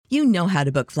You know how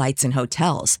to book flights and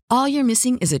hotels. All you're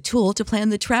missing is a tool to plan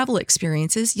the travel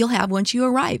experiences you'll have once you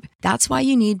arrive. That's why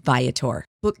you need Viator.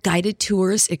 Book guided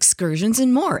tours, excursions,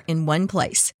 and more in one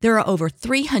place. There are over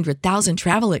 300,000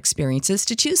 travel experiences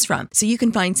to choose from, so you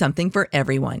can find something for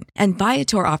everyone. And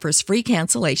Viator offers free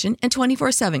cancellation and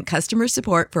 24/7 customer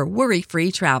support for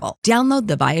worry-free travel. Download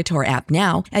the Viator app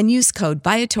now and use code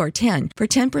Viator10 for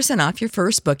 10% off your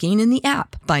first booking in the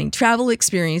app. Find travel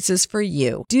experiences for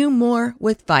you. Do more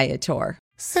with Viator.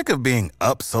 Sick of being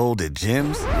upsold at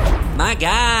gyms? My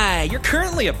guy, you're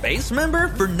currently a base member?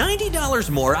 For $90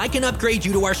 more, I can upgrade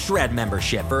you to our Shred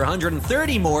membership. For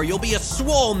 $130 more, you'll be a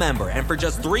Swole member. And for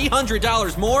just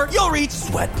 $300 more, you'll reach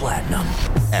Sweat Platinum.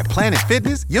 At Planet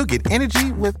Fitness, you'll get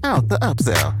energy without the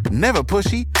upsell. Never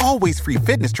pushy, always free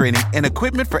fitness training and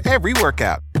equipment for every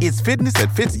workout. It's fitness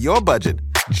that fits your budget.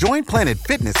 Join Planet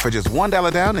Fitness for just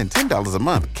 $1 down and $10 a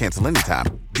month. Cancel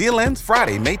anytime. Deal ends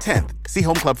Friday, May 10th. See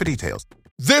Home Club for details.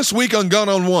 This week on Gun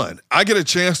on One, I get a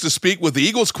chance to speak with the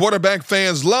Eagles quarterback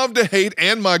fans love to hate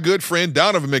and my good friend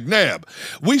Donovan McNabb.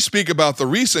 We speak about the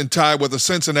recent tie with the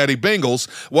Cincinnati Bengals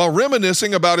while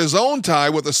reminiscing about his own tie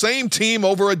with the same team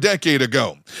over a decade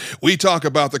ago. We talk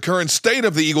about the current state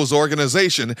of the Eagles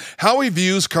organization, how he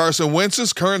views Carson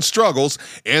Wentz's current struggles,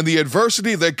 and the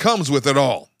adversity that comes with it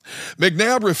all.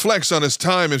 McNabb reflects on his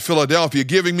time in Philadelphia,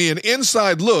 giving me an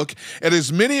inside look at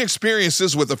his many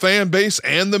experiences with the fan base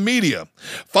and the media.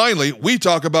 Finally, we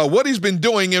talk about what he's been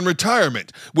doing in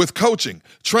retirement with coaching,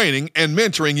 training, and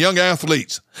mentoring young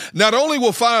athletes. Not only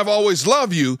will Five always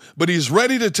love you, but he's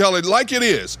ready to tell it like it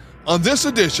is on this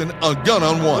edition of Gun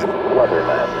on One.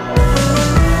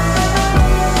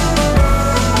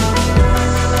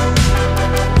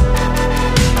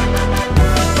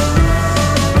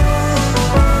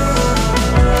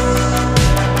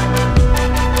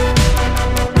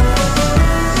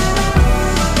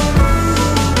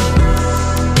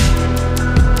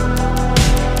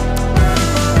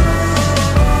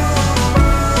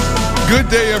 Good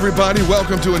day, everybody.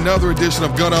 Welcome to another edition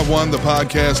of Gun on One, the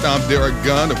podcast. I'm Derek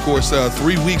Gunn. Of course,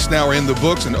 3 weeks now are in the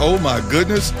books, and oh my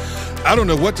goodness, I don't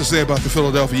know what to say about the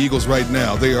Philadelphia Eagles right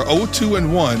now. They are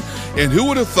 0-2-1, and who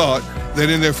would have thought that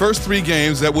in their first 3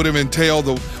 games that would have entailed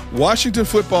the Washington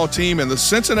football team and the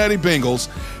Cincinnati Bengals,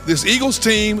 this Eagles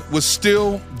team would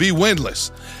still be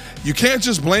winless. You can't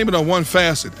just blame it on one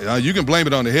facet. You can blame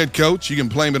it on the head coach. You can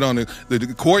blame it on the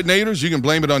coordinators. You can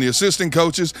blame it on the assistant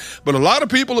coaches. But a lot of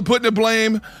people are putting the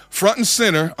blame front and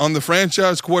center on the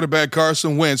franchise quarterback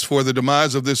Carson Wentz for the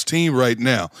demise of this team right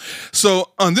now. So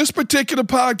on this particular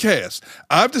podcast,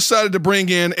 I've decided to bring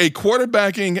in a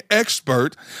quarterbacking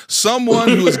expert, someone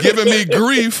who has given me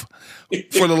grief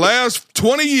for the last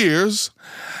 20 years.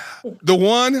 The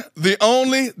one, the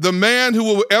only, the man who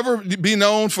will ever be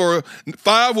known for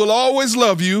Five will always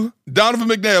love you, Donovan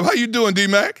McNabb. How you doing,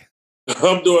 D-Mac?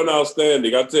 I'm doing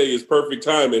outstanding. I tell you, it's perfect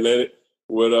timing, ain't it?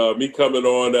 With me coming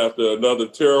on after another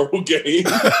terrible game.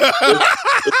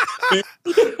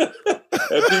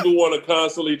 And people want to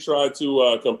constantly try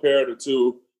to compare the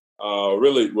two,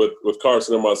 really, with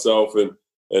Carson and myself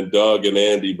and Doug and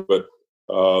Andy. But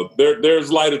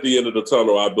there's light at the end of the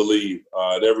tunnel, I believe,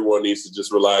 and everyone needs to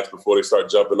just relax before they start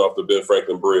jumping off the Ben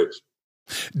Franklin Bridge.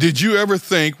 Did you ever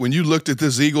think, when you looked at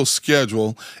this Eagles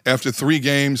schedule after 3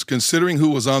 games, considering who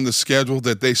was on the schedule,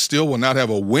 that they still will not have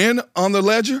a win on the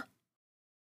ledger?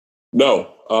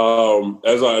 No.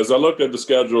 As I looked at the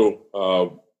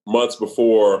schedule months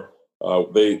before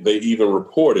they even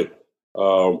reported,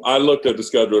 I looked at the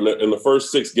schedule, and in the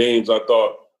first 6 games, I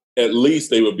thought at least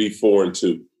they would be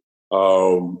 4-2.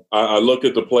 I looked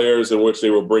at the players in which they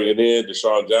were bringing in.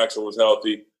 Deshaun Jackson was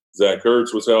healthy. Zach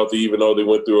Ertz was healthy, even though they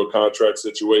went through a contract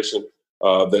situation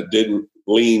that didn't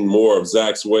lean more of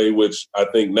Zach's way, which I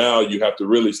think now you have to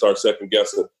really start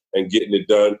second-guessing and getting it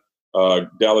done.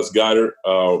 Dallas Goedert,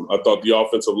 I thought the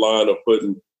offensive line of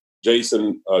putting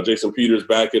Jason Peters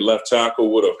back at left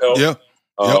tackle would have helped. Yeah.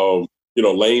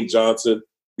 Lane Johnson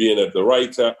being at the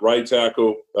right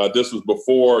tackle. This was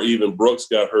before even Brooks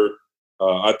got hurt.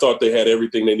 I thought they had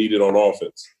everything they needed on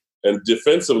offense. And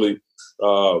defensively,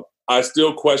 I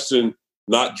still question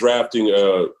not drafting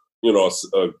a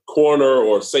corner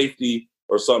or safety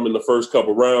or something in the first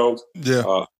couple rounds. Yeah.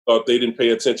 Thought they didn't pay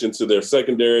attention to their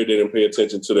secondary. They didn't pay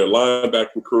attention to their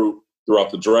linebacking crew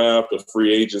throughout the draft, the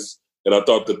free agents. And I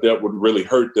thought that would really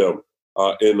hurt them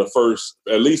in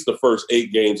at least the first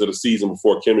 8 games of the season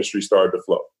before chemistry started to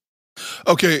flow.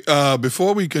 Okay,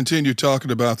 before we continue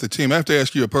talking about the team, I have to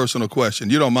ask you a personal question.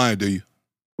 You don't mind, do you?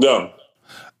 No.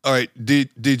 All right.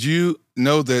 Did you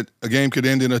know that a game could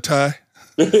end in a tie?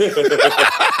 What's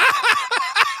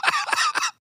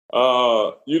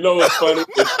funny?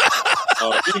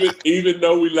 Even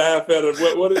though we laugh at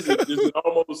it, what is it? Is it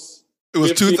almost? It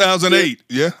was 2008.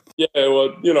 Years? Yeah. Yeah.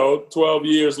 Well, 12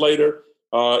 years later,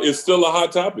 it's still a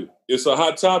hot topic. It's a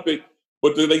hot topic,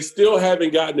 but they still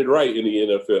haven't gotten it right in the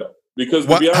NFL. Because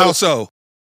to be honest, how so?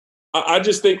 I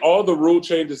just think all the rule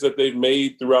changes that they've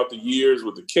made throughout the years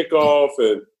with the kickoff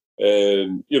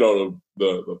and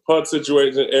the punt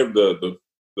situation and the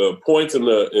points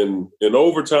in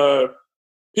overtime,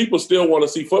 people still want to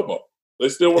see football. They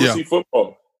still want to see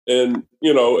football. And,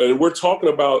 and we're talking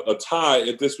about a tie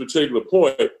at this particular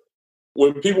point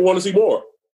when people want to see more.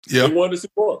 Yeah. They want to see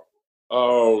more.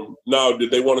 Now, did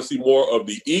they want to see more of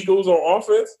the Eagles on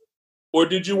offense? Or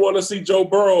did you want to see Joe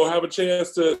Burrow have a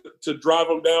chance to drive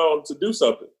them down to do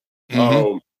something?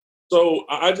 Mm-hmm. So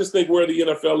I just think where the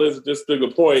NFL is at this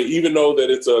particular point, even though that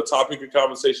it's a topic of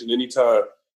conversation anytime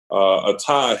a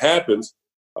tie happens,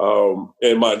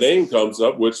 and my name comes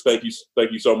up, which thank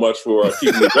you so much for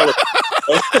keeping me relevant.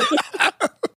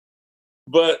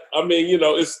 But I mean,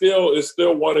 it's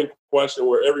still one in question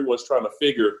where everyone's trying to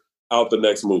figure out the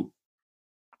next move.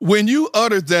 When you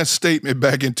uttered that statement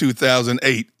back in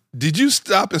 2008, did you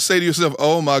stop and say to yourself,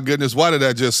 "Oh my goodness, why did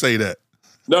I just say that?"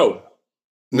 No.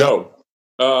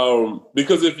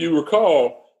 Because if you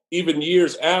recall, even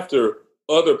years after,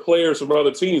 other players from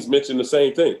other teams mentioned the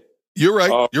same thing. You're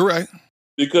right. You're right.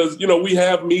 Because we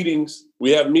have meetings.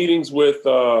 We have meetings with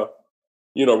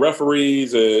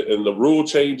referees and the rule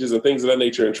changes and things of that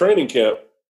nature in training camp,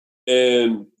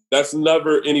 and that's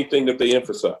never anything that they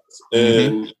emphasize.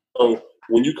 Mm-hmm. And so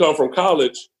when you come from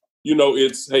college,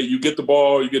 it's, hey, you get the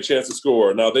ball, you get a chance to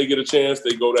score. Now they get a chance,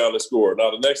 they go down and score. Now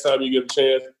the next time you get a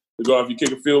chance to go, if you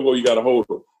kick a field goal, you got to hold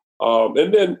them.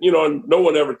 And then, no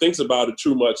one ever thinks about it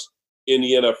too much in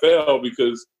the NFL,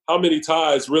 because how many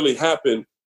ties really happen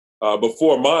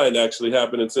before mine actually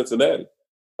happened in Cincinnati?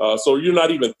 So you're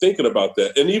not even thinking about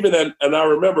that. And I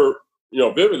remember,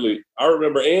 vividly, I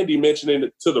remember Andy mentioning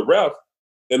it to the ref,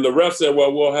 and the ref said,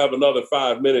 well, we'll have another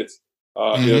 5 minutes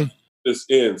if this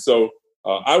ends. So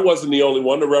I wasn't the only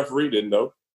one. The referee didn't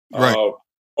know. Right.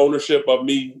 Ownership of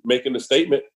me making the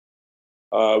statement,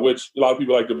 which a lot of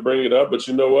people like to bring it up. But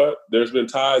you know what? There's been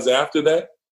ties after that.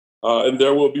 And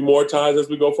there will be more ties as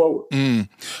we go forward.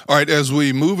 All right, as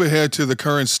we move ahead to the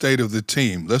current state of the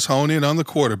team, let's hone in on the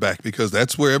quarterback, because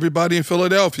that's where everybody in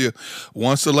Philadelphia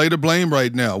wants to lay the blame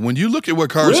right now. When you look at what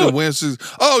Carson Wentz is,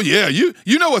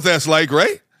 you know what that's like,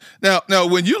 right? Now,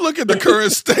 when you look at the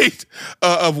current state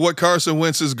of what Carson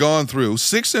Wentz has gone through,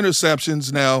 6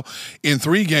 interceptions now in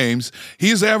 3 games.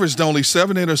 He's averaged only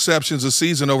 7 interceptions a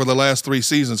season over the last 3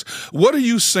 seasons. What are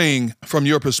you seeing from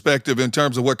your perspective in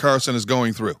terms of what Carson is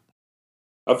going through?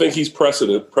 I think he's pressing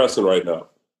right now.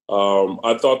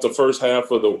 I thought the first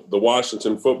half of the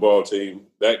Washington football team,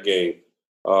 that game,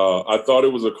 I thought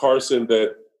it was a Carson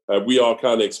that we all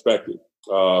kind of expected,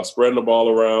 spreading the ball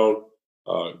around,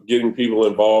 getting people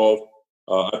involved.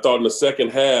 I thought in the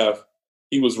second half,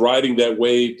 he was riding that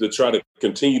wave to try to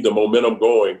continue the momentum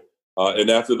going. And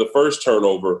after the first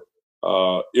turnover,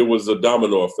 it was a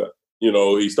domino effect.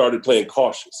 He started playing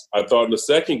cautious. I thought in the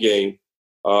second game,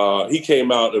 he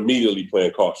came out immediately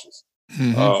playing cautious.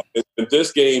 Mm-hmm. In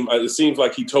this game, it seems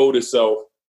like he told himself,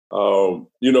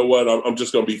 you know what, I'm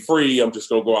just going to be free. I'm just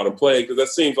going to go out and play. Because that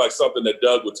seems like something that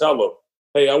Doug would tell him.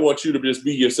 Hey, I want you to just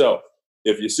be yourself.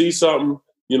 If you see something,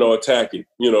 attack it.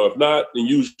 If not, then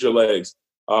use your legs.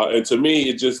 And to me,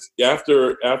 it just,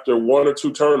 after 1 or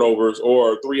 2 turnovers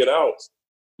or 3 and outs,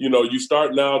 you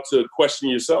start now to question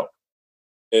yourself.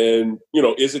 And,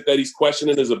 is it that he's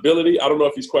questioning his ability? I don't know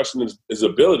if he's questioning his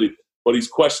ability, but he's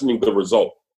questioning the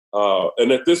result.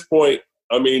 And at this point,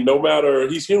 I mean, no matter,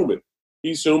 he's human.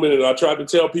 He's human. And I tried to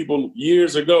tell people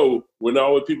years ago when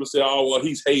always people say, oh, well,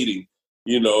 he's hating,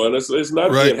 and it's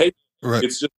not being hating. Right.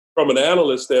 It's just from an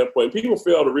analyst standpoint, people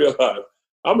fail to realize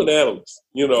I'm an analyst.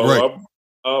 Right.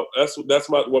 That's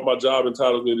what my job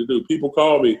entitles me to do. People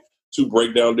call me to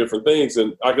break down different things,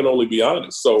 and I can only be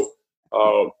honest. So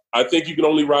I think you can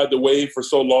only ride the wave for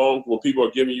so long when people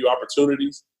are giving you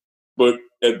opportunities. But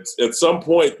at some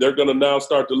point, they're going to now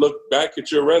start to look back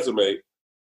at your resume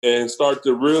and start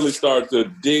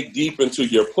to dig deep into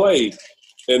your play.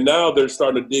 And now they're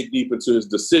starting to dig deep into his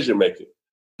decision-making,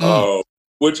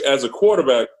 which as a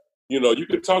quarterback, you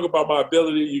could talk about my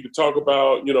ability. You could talk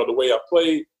about, the way I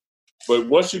played. But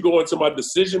once you go into my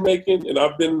decision-making, and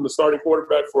I've been the starting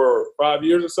quarterback for 5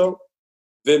 years or so,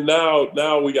 then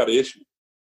now we got an issue.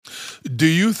 Do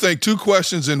you think, 2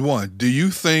 questions in one, do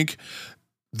you think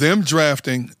them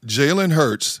drafting Jalen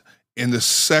Hurts in the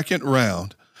 2nd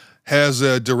round has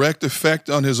a direct effect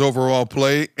on his overall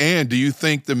play? And do you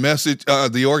think the message,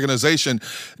 the organization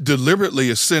deliberately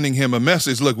is sending him a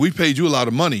message? Look, we paid you a lot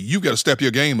of money. You got to step your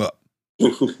game up.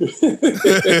 Let me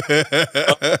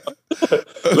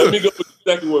go with the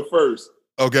second one first.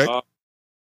 Okay.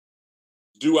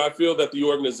 Do I feel that the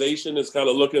organization is kind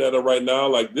of looking at it right now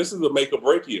like this is a make or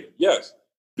break year? Yes.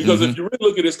 Because if you really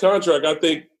look at his contract, I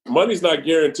think money's not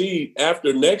guaranteed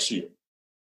after next year.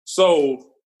 So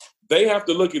they have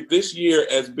to look at this year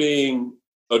as being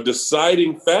a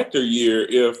deciding factor year.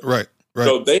 If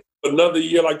so they have another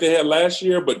year like they had last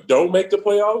year, but don't make the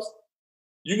playoffs,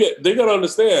 they're gonna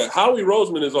understand Howie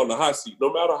Roseman is on the hot seat,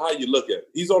 no matter how you look at it.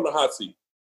 He's on the hot seat.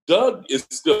 Doug is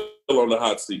still on the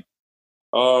hot seat.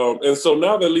 And so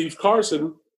now that leaves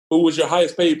Carson, who was your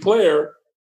highest paid player,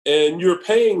 and you're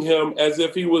paying him as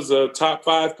if he was a top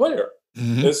 5 player.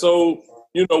 And so,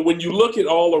 when you look at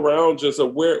all around just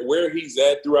where he's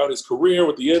at throughout his career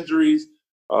with the injuries,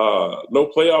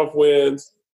 no playoff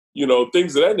wins,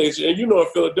 things of that nature. And in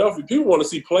Philadelphia, people want to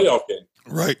see playoff games.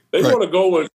 Right. They want to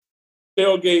go and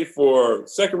tailgate for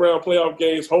second-round playoff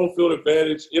games, home field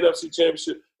advantage, NFC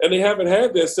Championship, and they haven't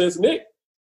had that since Nick.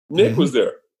 Nick was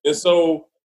there. And so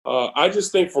I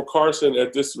just think for Carson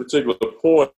at this particular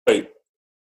point,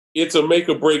 it's a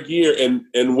make-or-break year.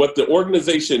 And what the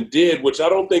organization did, which I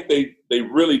don't think they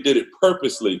really did it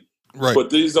purposely, but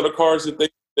these are the cards that they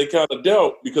kind of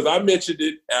dealt, because I mentioned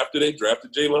it after they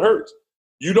drafted Jalen Hurts.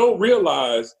 You don't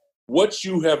realize what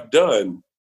you have done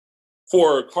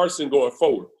for Carson going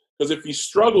forward. Because if he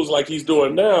struggles like he's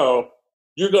doing now,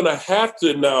 you're going to have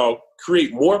to now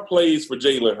create more plays for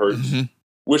Jalen Hurts,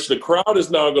 which the crowd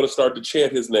is now going to start to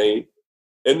chant his name.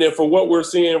 And then for what we're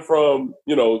seeing from,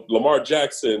 Lamar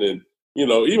Jackson and,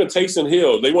 even Taysom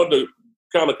Hill, they wanted to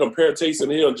kind of compare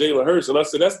Taysom Hill and Jalen Hurts. And I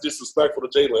said, that's disrespectful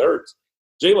to Jalen Hurts.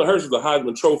 Jalen Hurts is a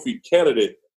Heisman Trophy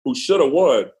candidate who should have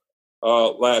won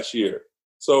last year.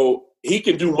 So he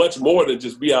can do much more than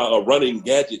just be a running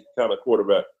gadget kind of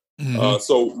quarterback.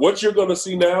 So what you're going to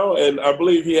see now, and I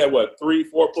believe he had,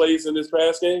 3-4 plays in this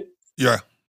past game? Yeah.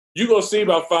 You're going to see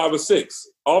about 5 or 6.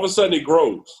 All of a sudden it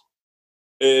grows.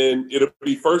 And it'll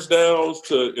be first downs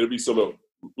it'll be some,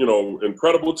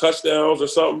 incredible touchdowns or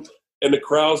something. And the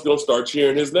crowd's going to start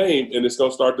cheering his name, and it's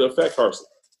going to start to affect Carson.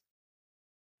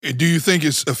 Do you think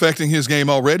it's affecting his game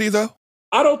already, though?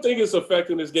 I don't think it's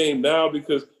affecting his game now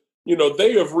because,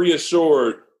 they have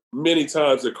reassured many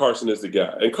times that Carson is the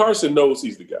guy. And Carson knows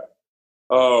he's the guy.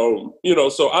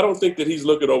 So I don't think that he's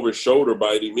looking over his shoulder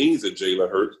by any means at Jalen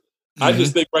Hurts. I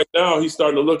just think right now he's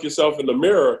starting to look himself in the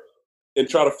mirror and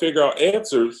try to figure out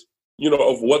answers,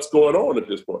 of what's going on at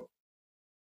this point.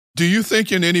 Do you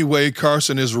think in any way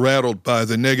Carson is rattled by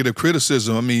the negative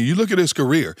criticism? I mean, you look at his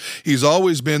career. He's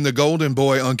always been the golden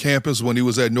boy on campus when he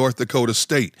was at North Dakota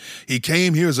State. He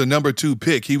came here as a number 2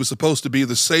 pick. He was supposed to be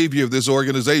the savior of this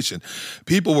organization.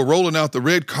 People were rolling out the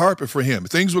red carpet for him.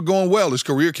 Things were going well. His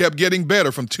career kept getting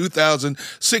better from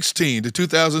 2016 to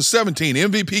 2017.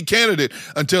 MVP candidate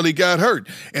until he got hurt.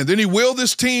 And then he willed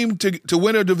this team to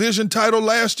win a division title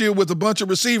last year with a bunch of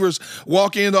receivers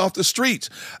walking in off the streets.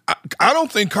 I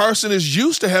don't think Carson is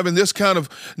used to having this kind of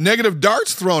negative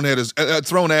darts thrown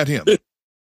at him.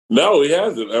 No, he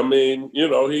hasn't. I mean,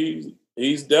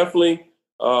 he's definitely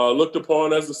looked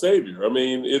upon as the savior. I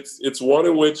mean, it's one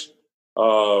in which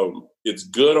it's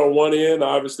good on one end.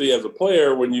 Obviously, as a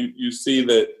player, when you see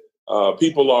that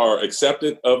people are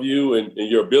acceptant of you and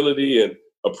your ability and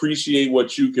appreciate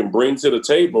what you can bring to the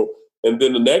table, and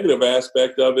then the negative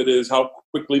aspect of it is how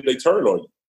quickly they turn on you.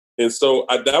 And so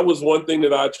that was one thing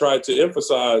that I tried to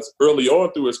emphasize early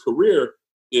on through his career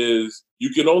is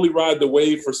you can only ride the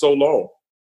wave for so long.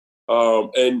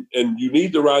 And you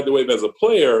need to ride the wave as a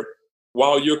player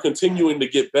while you're continuing to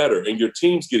get better and your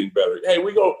team's getting better. Hey,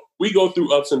 we go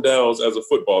through ups and downs as a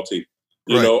football team.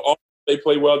 They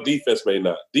play well, defense may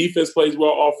not. Defense plays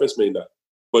well, offense may not.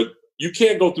 But you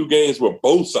can't go through games where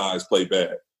both sides play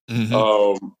bad. And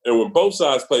when both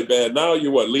sides play bad, now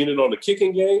you're leaning on the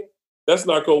kicking game? That's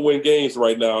not going to win games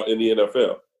right now in the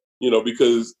NFL,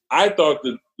 because I thought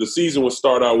that the season would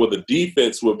start out where the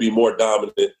defense would be more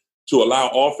dominant to allow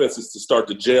offenses to start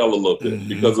to gel a little bit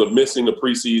because of missing the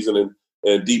preseason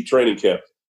and deep training camp.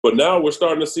 But now we're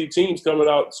starting to see teams coming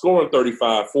out scoring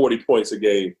 35, 40 points a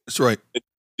game. That's right. And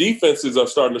defenses are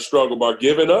starting to struggle by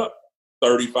giving up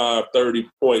 35, 30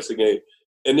 points a game.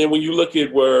 And then when you look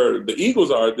at where the Eagles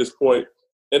are at this point,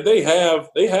 and they have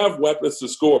weapons to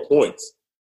score points.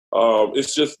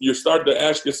 It's just you're starting to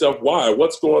ask yourself why.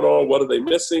 What's going on? What are they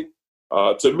missing?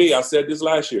 To me, I said this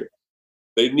last year.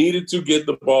 They needed to get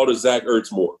the ball to Zach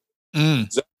Ertz more.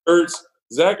 Zach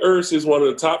Zach Ertz is one of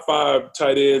the top 5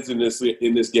 tight ends in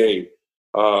this game.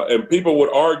 And people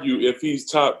would argue if he's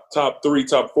top 3,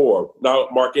 top 4. Now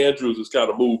Mark Andrews has kind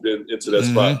of moved into that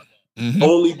spot. Mm-hmm.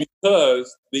 Only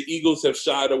because the Eagles have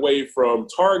shied away from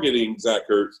targeting Zach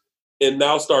Ertz and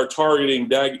now start targeting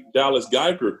Dallas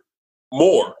Goedert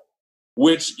more,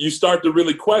 which you start to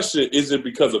really question, is it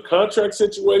because of contract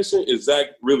situation? Is Zach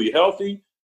really healthy?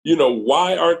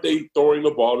 Why aren't they throwing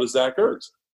the ball to Zach Ertz?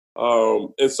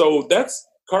 And so that's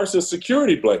Carson's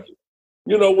security blanket.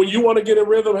 When you want to get in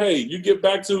rhythm, hey, you get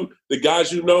back to the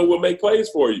guys will make plays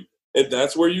for you. And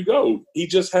that's where you go. He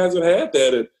just hasn't had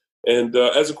that. And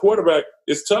as a quarterback,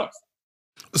 it's tough.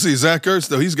 See, Zach Ertz,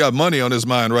 though, he's got money on his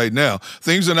mind right now.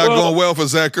 Things are not going well for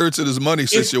Zach Ertz in his money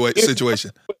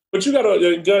situation. But you got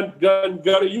to,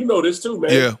 Gunner, you know this too,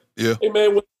 man. Yeah. Hey,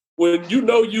 man, when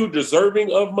you're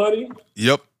deserving of money.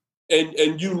 Yep.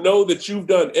 And you know that you've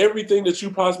done everything that you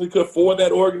possibly could for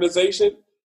that organization,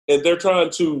 and they're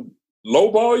trying to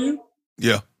lowball you.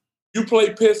 Yeah. You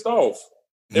play pissed off.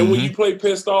 And when you play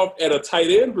pissed off at a tight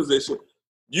end position,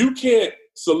 you can't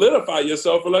solidify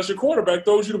yourself unless your quarterback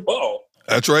throws you the ball.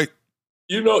 That's right.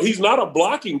 He's not a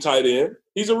blocking tight end.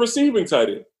 He's a receiving tight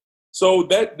end. So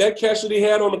that catch that he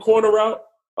had on the corner route,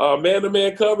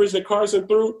 man-to-man coverage that Carson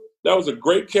threw, that was a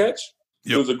great catch.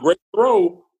 Yep. It was a great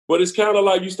throw, but it's kind of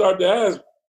like you start to ask,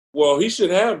 well, he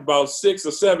should have about 6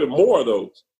 or 7 more of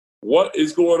those. What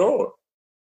is going on?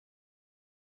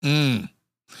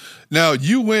 Now,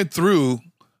 you went through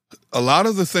a lot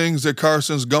of the things that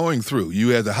Carson's going through. You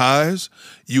had the highs,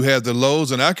 you had the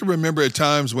lows, and I can remember at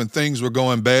times when things were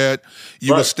going bad,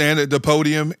 you would stand at the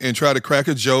podium and try to crack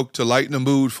a joke to lighten the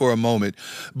mood for a moment.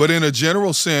 But in a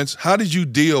general sense, how did you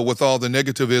deal with all the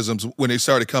negativisms when they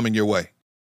started coming your way?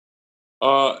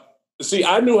 See,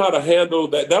 I knew how to handle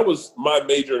that. That was my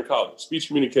major in college, speech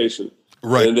communication,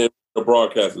 right, and then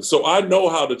broadcasting. So I know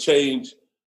how to change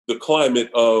the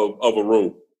climate of a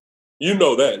room. You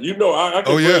know that.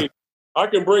 I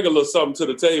can bring a little something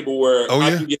to the table where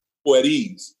I can get people at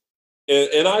ease.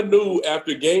 And I knew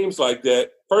after games like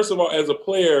that, first of all, as a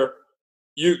player,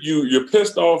 you're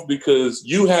pissed off because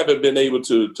you haven't been able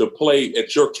to play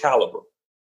at your caliber,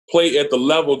 play at the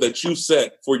level that you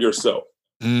set for yourself.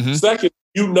 Mm-hmm. Second,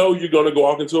 you're going to go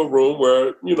off into a room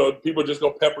where, people are just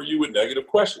going to pepper you with negative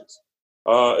questions.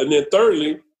 And then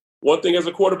thirdly, one thing as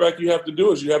a quarterback you have to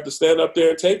do is you have to stand up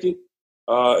there and take it.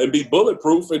 And be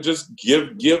bulletproof and just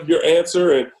give your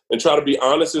answer and try to be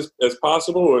honest as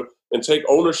possible and take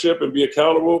ownership and be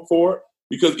accountable for it.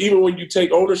 Because even when you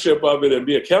take ownership of it and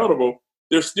be accountable,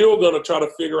 they're still going to try to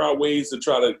figure out ways to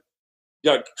try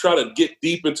to get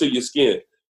deep into your skin.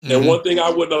 Mm-hmm. And one thing I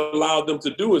wouldn't allow them to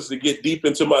do is to get deep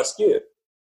into my skin.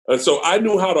 And so I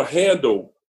knew how to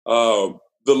handle the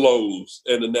lows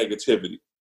and the negativity.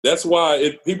 That's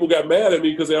why people got mad at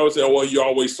me because they always say, oh, well, you're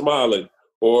always smiling.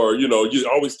 Or, you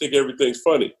always think everything's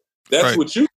funny. That's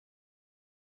what you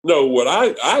know. What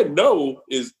I know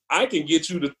is I can get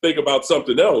you to think about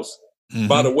something else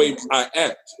by the way I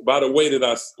act, by the way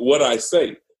that what I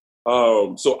say.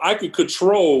 So I could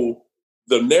control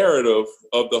the narrative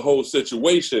of the whole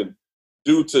situation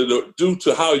due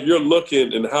to how you're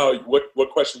looking and what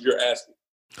questions you're asking.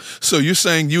 So you're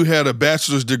saying you had a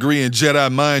bachelor's degree in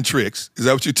Jedi mind tricks? Is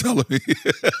that what you're telling me?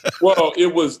 Well,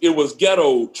 it was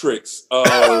ghetto tricks.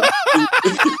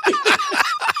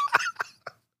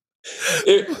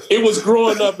 It was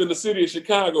growing up in the city of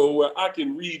Chicago where I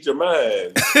can read your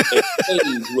mind and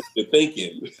change what you're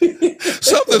thinking.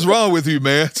 Something's wrong with you,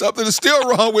 man. Something is still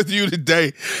wrong with you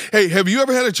today. Hey, have you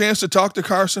ever had a chance to talk to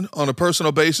Carson on a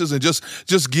personal basis and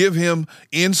just give him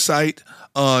insight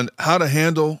on how to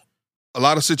handle a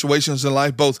lot of situations in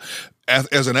life, both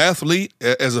as an athlete,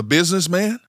 as a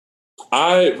businessman?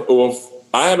 I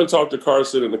haven't talked to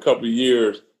Carson in a couple of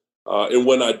years. And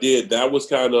when I did, that was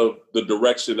kind of the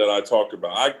direction that I talked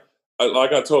about.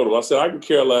 Like I told him, I said, I can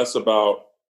care less about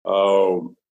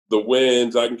the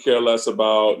wins. I can care less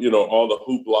about, all the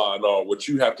hoopla and all. What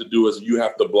you have to do is you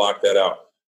have to block that out.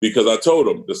 Because I told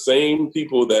him the same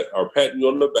people that are patting you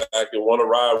on the back and want to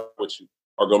ride with you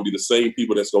are going to be the same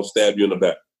people that's going to stab you in the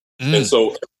back. And so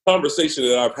the conversation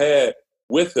that I've had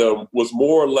with him was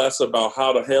more or less about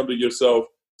how to handle yourself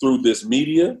through this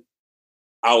media,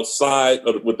 outside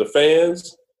with the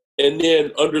fans, and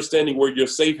then understanding where your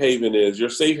safe haven is. Your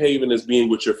safe haven is being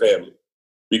with your family.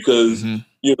 Because,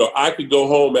 I could go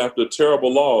home after a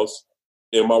terrible loss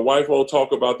and my wife won't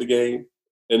talk about the game.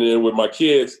 And then with my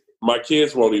kids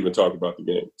won't even talk about the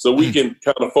game. So we can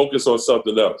kind of focus on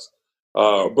something else.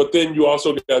 But then you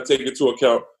also got to take into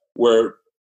account where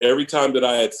every time that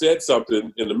I had said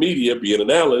something in the media, being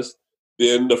an analyst,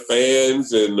 then the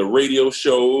fans and the radio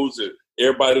shows and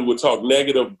everybody would talk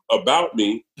negative about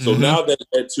me. So now that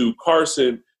led to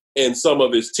Carson and some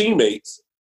of his teammates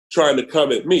trying to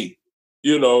come at me.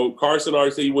 You know, Carson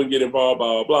already said he wouldn't get involved,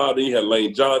 blah, blah, blah. Then you had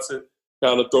Lane Johnson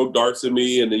kind of throw darts at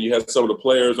me. And then you had some of the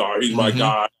players, he's my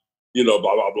guy, you know,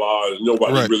 blah, blah, blah. And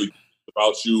nobody really cares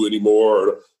about you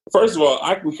anymore. First of all,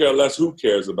 I can care less who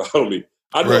cares about me.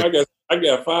 I know I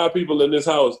got 5 people in this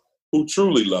house who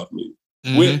truly love me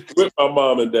with my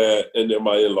mom and dad and then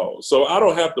my in-laws. So I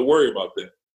don't have to worry about that.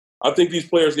 I think these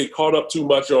players get caught up too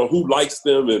much on who likes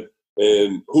them and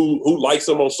who likes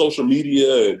them on social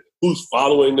media and who's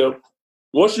following them.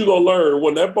 Once you're going to learn,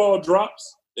 when that ball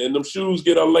drops and them shoes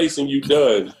get unlaced and you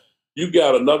done, you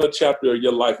got another chapter of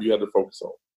your life you have to focus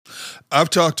on. I've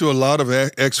talked to a lot of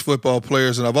ex-football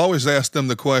players, and I've always asked them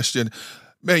the question,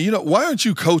 man, you know, why aren't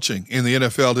you coaching in the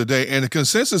NFL today? And the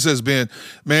consensus has been,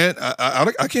 man,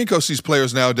 I can't coach these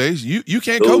players nowadays. You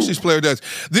can't coach these players.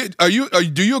 Do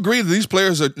you agree that these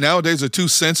players nowadays are too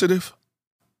sensitive?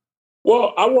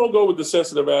 Well, I won't go with the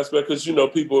sensitive aspect because, you know,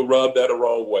 people rub that the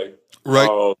wrong way.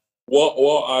 Right.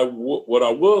 What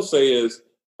I will say is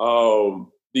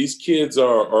these kids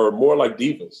are more like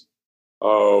divas.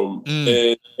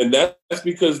 And that's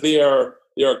because they are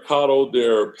coddled,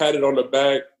 they're patted on the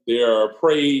back, they are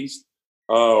praised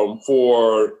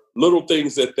for little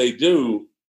things that they do.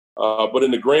 But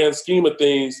in the grand scheme of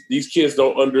things, these kids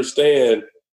don't understand,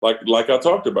 like I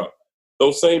talked about.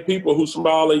 Those same people who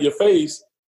smile in your face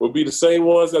will be the same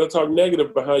ones that are talking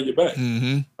negative behind your back.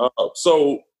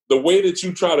 So the way that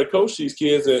you try to coach these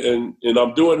kids, and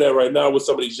I'm doing that right now with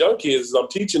some of these young kids, is I'm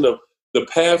teaching them the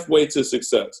pathway to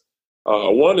success.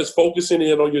 One is focusing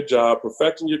in on your job,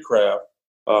 perfecting your craft.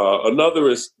 Another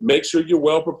is make sure you're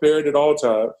well prepared at all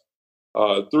times.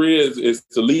 3 is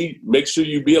to lead. Make sure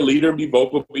you be a leader and be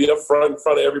vocal, be up front in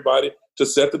front of everybody to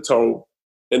set the tone.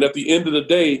 And at the end of the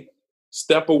day,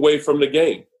 step away from the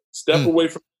game. Step away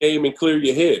from the game and clear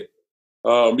your head.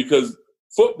 Because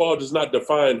football does not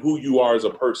define who you are as a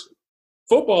person.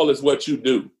 Football is what you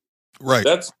do. Right.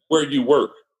 That's where you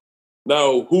work.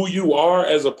 Now, who you are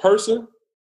as a person,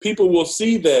 people will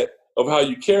see that of how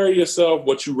you carry yourself,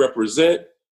 what you represent.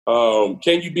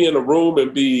 Can you be in a room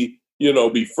and be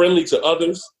friendly to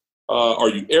others? Are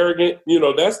you arrogant? You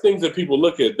know, that's things that people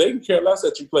look at. They can care less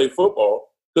that you play football.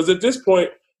 Because at this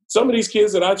point, some of these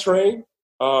kids that I train,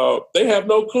 they have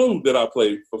no clue that I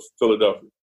play for Philadelphia.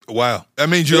 Wow. That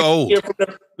means you're old.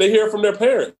 They hear from their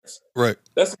parents. Right.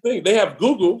 That's the thing. They have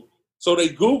Google, so they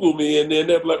Google me, and then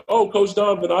they're like, "Oh, Coach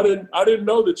Donovan, I didn't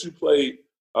know that you played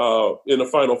in the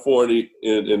Final Four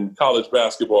in college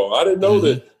basketball. I didn't know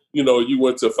that you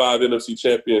went to 5 NFC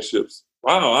championships.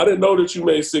 Wow, I didn't know that you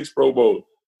made 6 Pro Bowls.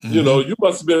 You know, you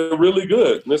must have been really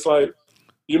good." And it's like,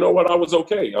 you know what? I was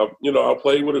okay. I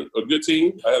played with a good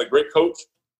team. I had a great coach,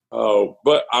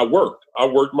 but I worked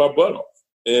my butt off,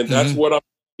 and that's what I'm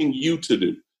asking you to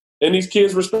do. And these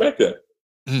kids respect that.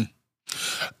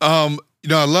 I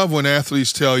love when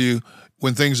athletes tell you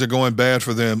when things are going bad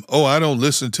for them, oh, I don't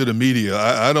listen to the media.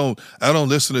 I don't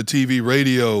listen to TV,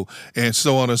 radio, and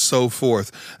so on and so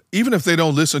forth. Even if they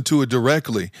don't listen to it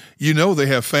directly, they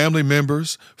have family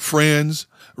members, friends,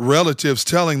 relatives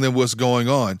telling them what's going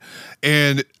on.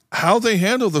 And how they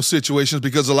handle those situations,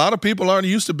 because a lot of people aren't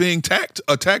used to being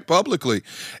attacked publicly.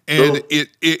 And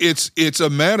it's a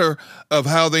matter of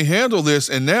how they handle this.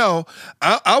 And now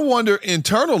I wonder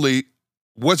internally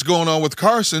what's going on with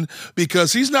Carson,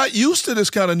 because he's not used to this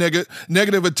kind of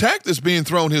negative attack that's being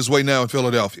thrown his way now in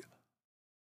Philadelphia.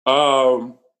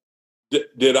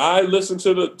 Did I listen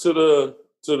to the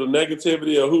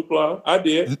negativity of hoopla? I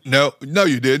did. No,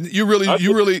 you didn't. You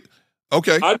really.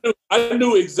 Okay. I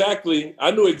knew exactly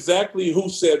who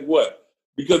said what,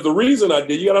 because the reason I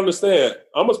did, you got to understand,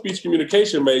 I'm a speech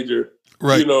communication major,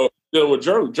 right? Dealing with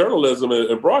journalism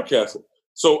and broadcasting.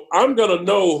 So I'm going to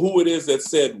know who it is that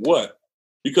said what,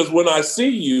 because when I see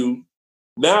you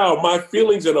now, my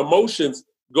feelings and emotions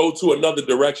go to another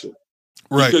direction.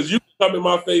 Right. Because you come in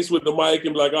my face with the mic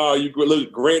and be like, oh, you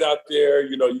look great out there.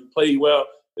 You play well.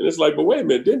 And it's like, but wait a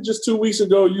minute, didn't just 2 weeks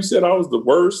ago you said I was the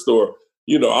worst, or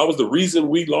I was the reason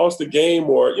we lost the game,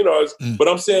 or, but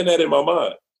I'm saying that in my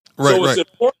mind. Right,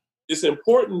 so it's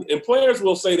important. And players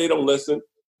will say they don't listen,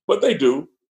 but they do.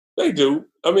 They do.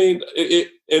 I mean,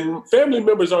 and family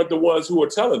members aren't the ones who are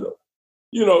telling them.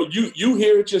 You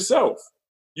hear it yourself.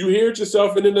 You hear it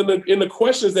yourself. And then in the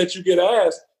questions that you get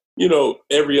asked,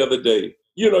 every other day,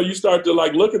 you start to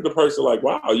look at the person like,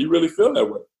 wow, you really feel that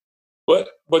way.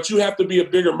 But you have to be a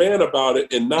bigger man about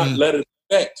it and not let it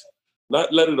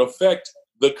affect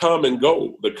the common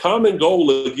goal. The common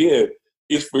goal, again,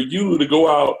 is for you to go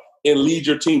out and lead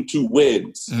your team to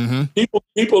wins.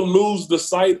 People lose the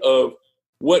sight of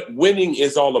what winning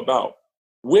is all about.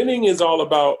 Winning is all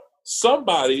about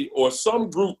somebody or some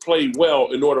group played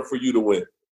well in order for you to win.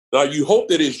 Now, you hope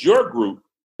that it's your group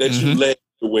that you led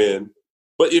to win.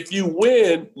 But if you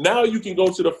win, now you can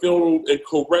go to the film room and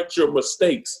correct your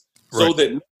mistakes so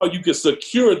that now you can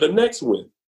secure the next win.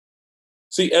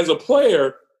 See, as a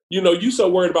player, you so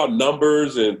worried about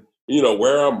numbers and,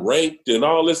 where I'm ranked and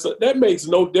all this. That makes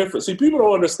no difference. See, people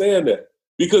don't understand that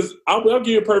because I'll give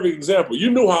you a perfect example.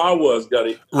 You knew how I was,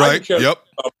 Gunny. Right, yep.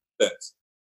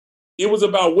 It was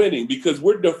about winning because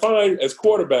we're defined as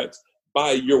quarterbacks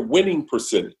by your winning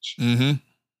percentage. Mm-hmm.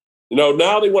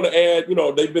 Now they want to add,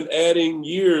 they've been adding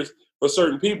years for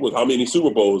certain people. How many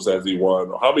Super Bowls has he won?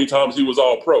 Or how many times he was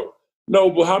all pro? No,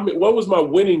 but what was my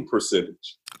winning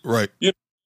percentage? Right.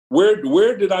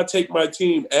 Where did I take my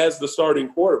team as the starting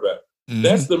quarterback? Mm-hmm.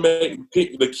 That's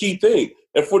the key thing.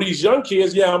 And for these young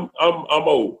kids, I'm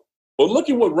old. But look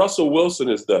at what Russell Wilson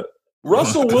has done.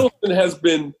 Russell Wilson has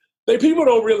been, people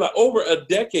don't realize, over a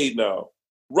decade now,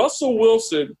 Russell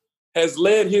Wilson has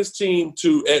led his team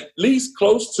to at least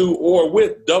close to or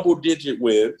with double-digit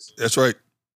wins. That's right.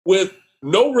 With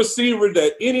no receiver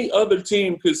that any other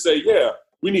team could say, yeah,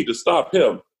 we need to stop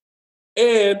him.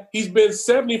 And he's been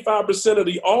 75% of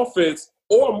the offense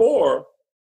or more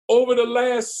over the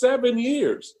last 7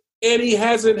 years. And he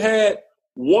hasn't had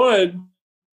one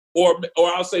or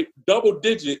I'll say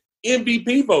double-digit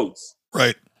MVP votes.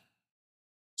 Right.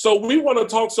 So we want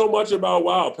to talk so much about,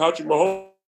 wow, Patrick Mahomes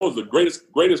was the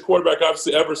greatest quarterback I've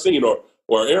ever seen, or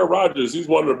Aaron Rodgers, he's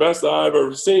one of the best I've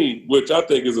ever seen, which I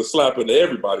think is a slap in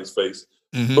everybody's face.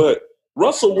 Mm-hmm. But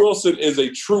Russell Wilson is a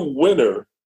true winner,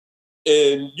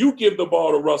 and you give the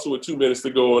ball to Russell with 2 minutes to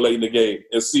go late in the game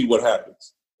and see what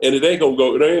happens. And it ain't gonna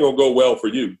go well for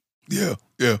you. Yeah.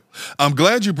 I'm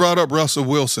glad you brought up Russell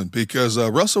Wilson because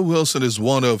Russell Wilson is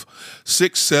one of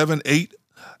 6, 7, 8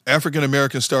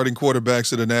 African-American starting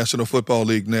quarterbacks in the National Football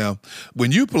League now.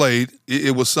 When you played,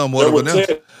 it was somewhat of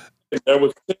an... There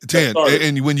was 10.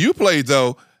 And when you played,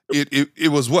 though,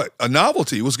 it was what? A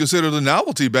novelty. It was considered a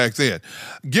novelty back then.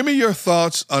 Give me your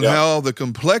thoughts on how the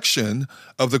complexion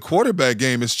of the quarterback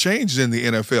game has changed in the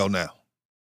NFL now.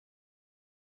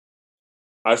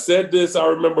 I said this, I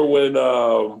remember when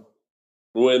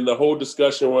the whole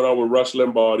discussion went on with Rush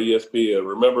Limbaugh at ESPN.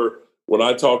 Remember when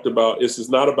I talked about this is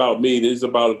not about me, this is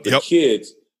about the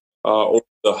kids on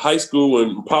the high school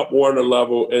and Pop Warner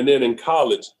level, and then in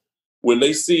college, when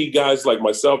they see guys like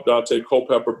myself, Dante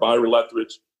Culpepper, Byron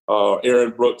Leftwich,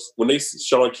 Aaron Brooks, when they see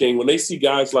Sean King, when they see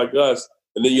guys like us,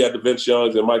 and then you have the Vince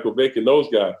Youngs and Michael Vick and those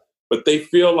guys, but they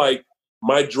feel like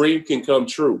my dream can come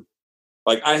true.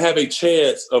 Like I have a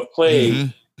chance of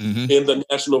playing in the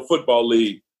National Football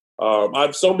League.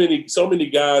 I've so many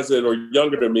guys that are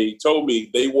younger than me told me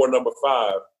they wore number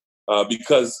 5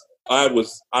 because I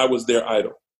was their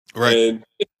idol. Right. And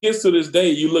kids to this day,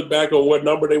 you look back on what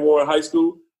number they wore in high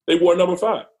school, they wore number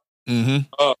 5.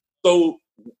 Mm-hmm. So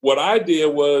what I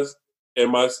did was,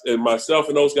 and myself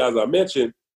and those guys I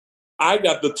mentioned, I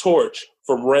got the torch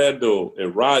from Randall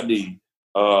and Rodney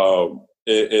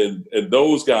and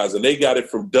those guys, and they got it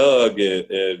from Doug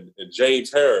and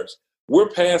James Harris. We're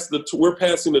passing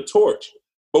the torch.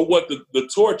 But what the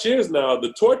torch is now,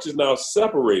 the torch is now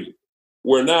separated,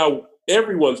 where now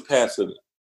everyone's passing it.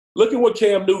 Look at what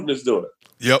Cam Newton is doing.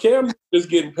 Yep. Cam Newton is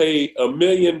getting paid $1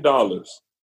 million,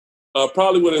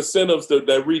 probably with incentives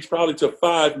that reach probably to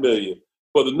 $5 million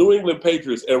for the New England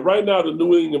Patriots. And right now, the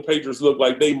New England Patriots look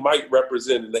like they might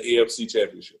represent in the AFC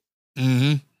Championship.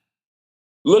 Mm-hmm.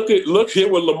 Look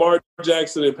at what Lamar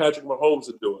Jackson and Patrick Mahomes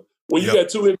are doing. When you got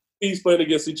two MVPs playing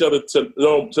against each other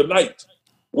tonight,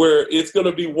 where it's going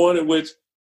to be one in which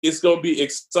it's going to be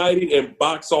exciting and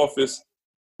box office,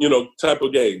 type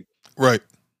of game. Right.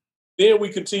 Then we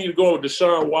continue to go with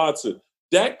Deshaun Watson.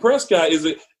 Dak Prescott,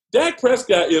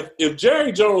 if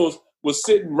Jerry Jones was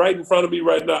sitting right in front of me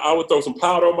right now, I would throw some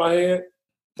powder on my hand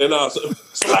and I'll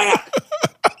slap.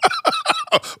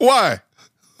 Why?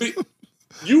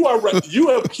 You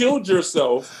have killed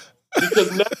yourself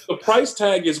because now the price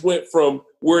tag went from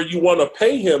where you want to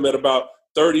pay him at about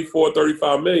 34,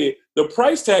 35 million. The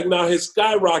price tag now has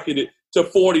skyrocketed to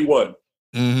 41.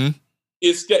 Mm-hmm.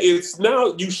 It's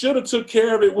now, you should have took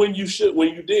care of it when you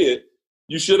did.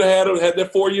 You should have had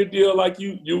that 4-year deal like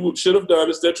you should have done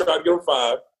instead of trying to get him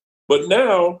 5. But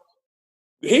now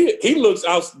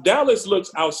Dallas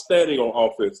looks outstanding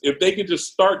on offense. If they could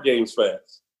just start games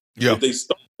fast. Yeah. If they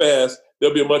start fast,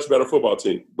 they'll be a much better football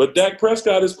team. But Dak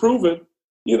Prescott has proven,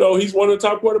 he's one of the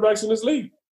top quarterbacks in this league.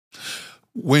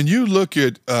 When you look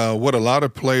at what a lot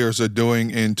of players are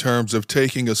doing in terms of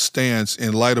taking a stance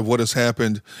in light of what has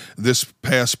happened this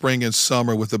past spring and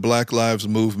summer with the Black Lives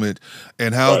Movement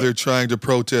and how they're trying to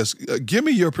protest, give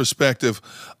me your perspective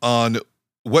on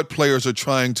what players are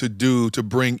trying to do to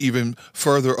bring even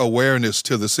further awareness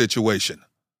to the situation.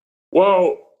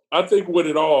 Well, I think with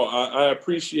it all, I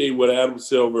appreciate what Adam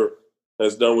Silver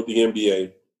has done with the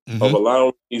NBA of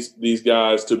allowing these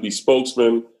guys to be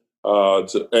spokesmen.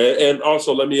 And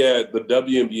also, let me add the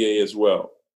WNBA as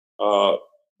well.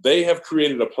 They have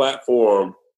created a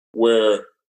platform where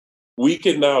we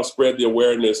can now spread the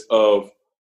awareness of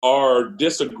our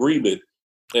disagreement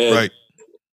and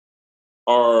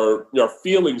our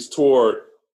feelings toward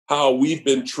how we've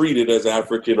been treated as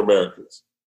African Americans.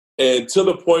 And to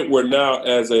the point where now,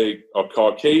 as a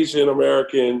Caucasian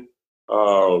American,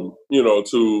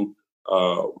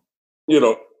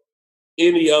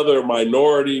 any other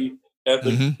minority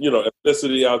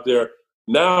ethnicity out there,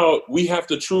 now we have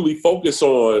to truly focus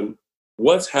on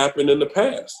what's happened in the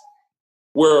past,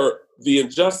 where the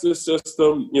injustice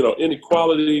system,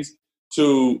 inequalities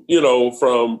to,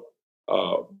 from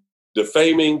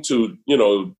defaming to,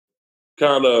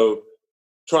 kind of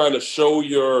trying to show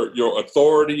your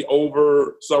authority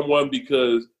over someone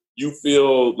because you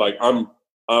feel like I'm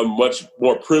much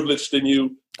more privileged than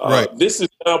you. This has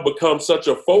now become such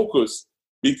a focus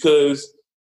because,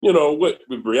 with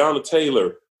Breonna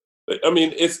Taylor, I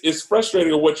mean, it's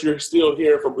frustrating what you're still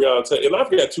hearing from Breonna Taylor. And I've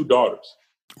got 2 daughters.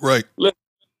 Right.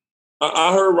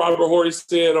 I heard Robert Horry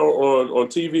said on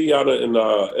TV out in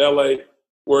LA,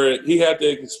 where he had to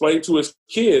explain to his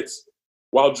kids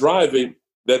while driving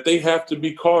that they have to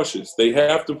be cautious. They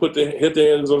have to hit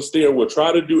their hands on the steering wheel,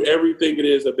 try to do everything it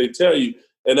is that they tell you.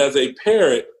 And as a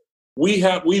parent, we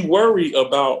worry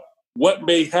about what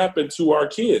may happen to our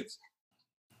kids.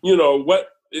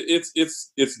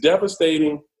 It's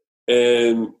devastating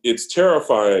and it's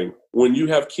terrifying when you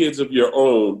have kids of your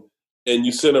own and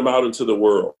you send them out into the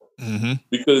world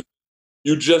because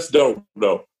you just don't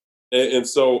know. And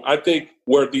so I think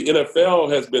where the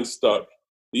NFL has been stuck,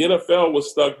 the NFL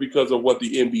was stuck because of what the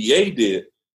NBA did.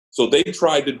 So they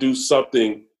tried to do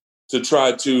something to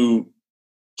try to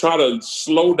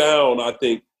slow down, I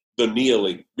think, the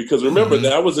kneeling. Because remember,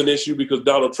 that was an issue because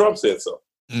Donald Trump said so.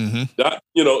 That,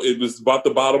 it was about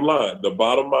the bottom line. The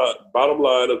bottom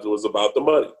line was about the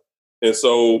money. And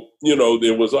so,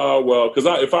 there was, because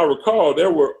if I recall,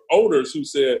 there were owners who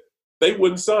said they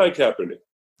wouldn't sign Kaepernick.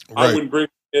 I wouldn't bring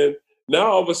him in. Now,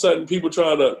 all of a sudden, people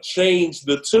trying to change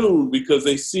the tune because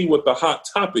they see what the hot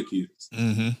topic is.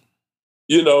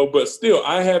 But still,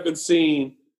 I haven't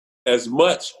seen as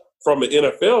much from an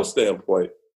NFL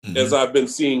standpoint as I've been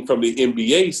seeing from the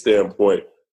NBA standpoint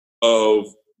of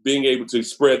being able to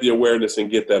spread the awareness and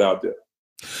get that out there.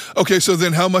 Okay, so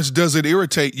then how much does it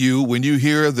irritate you when you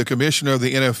hear the commissioner of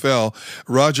the NFL,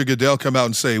 Roger Goodell, come out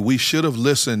and say, we should have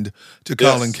listened to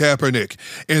Colin Kaepernick?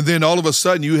 And then all of a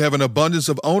sudden you have an abundance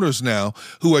of owners now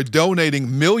who are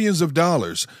donating millions of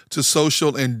dollars to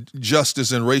social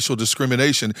injustice and racial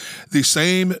discrimination, the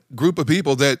same group of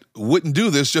people that wouldn't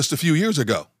do this just a few years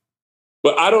ago.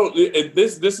 But I don't,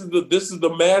 this is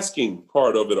the masking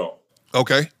part of it all.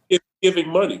 Okay. It's giving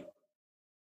money.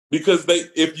 Because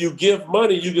if you give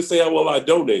money, you can say, oh, well, I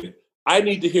donated. I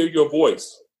need to hear your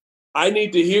voice. I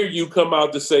need to hear you come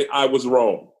out to say I was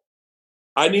wrong.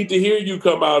 I need to hear you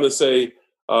come out and say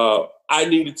I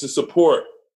needed to support,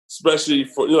 especially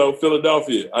for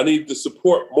Philadelphia. I needed to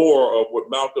support more of what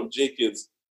Malcolm Jenkins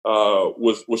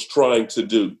was trying to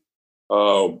do.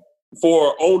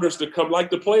 For owners to come, like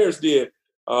the players did,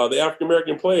 the African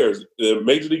American players, the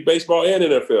Major League Baseball and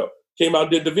NFL came out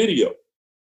and did the video.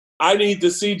 I need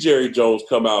to see Jerry Jones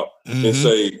come out and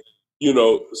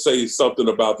say something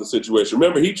about the situation.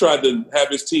 Remember, he tried to have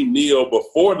his team kneel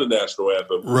before the national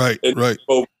anthem. Right.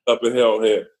 Both up and held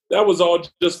hand. That was all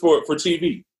just for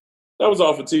TV. That was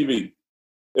all for TV.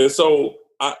 And so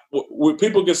when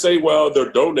people can say, well,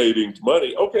 they're donating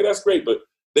money. Okay, that's great. But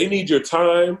they need your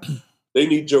time. They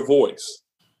need your voice.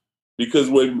 Because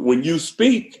when you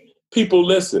speak, people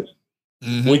listen.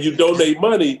 When you donate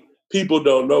money, people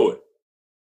don't know it.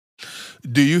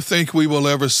 Do you think we will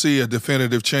ever see a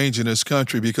definitive change in this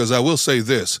country? Because I will say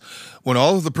this, when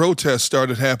all of the protests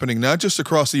started happening, not just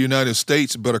across the United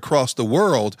States, but across the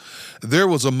world, there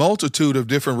was a multitude of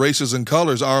different races and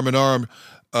colors, arm in arm,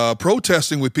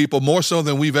 protesting with people more so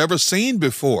than we've ever seen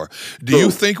before. Do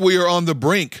you think we are on the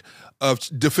brink of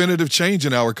definitive change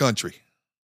in our country?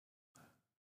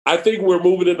 I think we're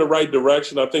moving in the right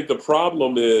direction. I think the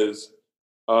problem is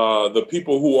the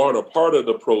people who aren't a part of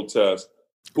the protest,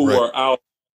 who are out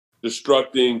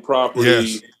destructing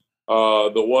property,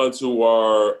 the ones who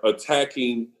are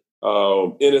attacking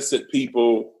innocent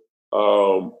people,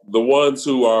 the ones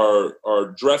who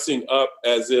are dressing up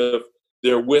as if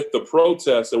they're with the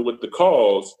protest and with the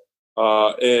cause,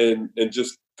 and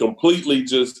just completely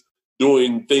just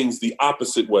doing things the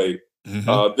opposite way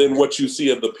than what you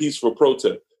see at the peaceful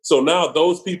protest. So now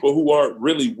those people who aren't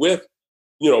really with,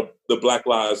 the Black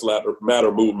Lives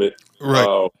Matter movement,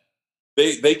 right.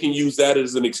 They can use that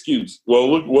as an excuse.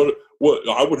 Well, look what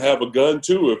I would have a gun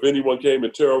too if anyone came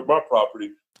and tear up my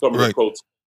property coming to protest.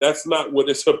 That's not what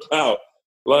it's about.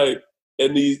 Like,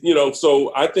 and these,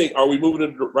 so I think, are we moving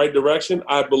in the right direction?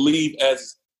 I believe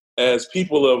as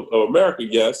people of America,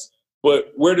 yes.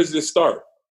 But where does this start?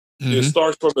 It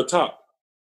starts from the top.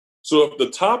 So if the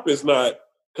top is not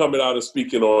coming out and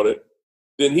speaking on it,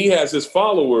 then he has his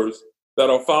followers that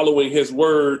are following his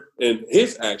word and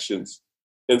his actions.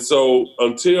 And so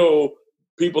until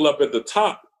people up at the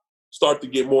top start to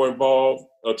get more involved,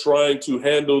 trying to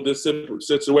handle this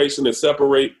situation and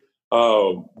separate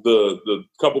the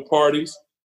couple parties,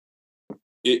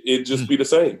 it just be the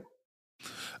same.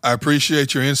 I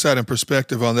appreciate your insight and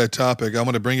perspective on that topic. I'm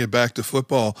going to bring it back to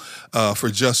football for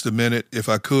just a minute, if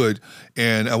I could.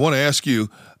 And I want to ask you,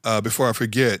 before I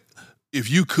forget, if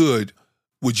you could,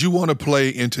 would you want to play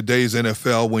in today's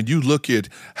NFL when you look at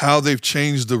how they've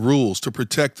changed the rules to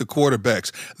protect the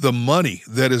quarterbacks, the money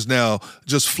that is now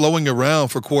just flowing around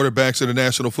for quarterbacks in the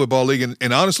National Football League?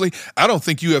 And honestly, I don't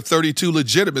think you have 32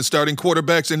 legitimate starting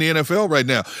quarterbacks in the NFL right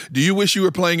now. Do you wish you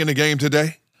were playing in a game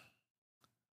today?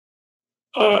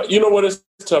 You know what? It's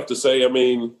tough to say. I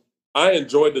mean, I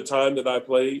enjoyed the time that I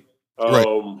played. Right. I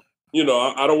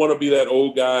don't want to be that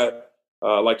old guy.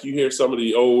 Like you hear some of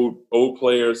the old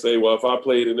players say, well, if I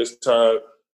played in this time,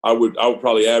 I would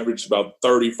probably average about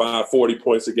 35, 40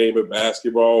 points a game in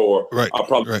basketball, or I'll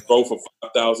probably throw for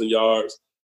 5,000 yards.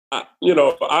 I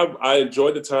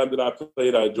enjoyed the time that I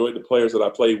played. I enjoyed the players that I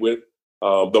played with.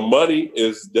 The money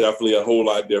is definitely a whole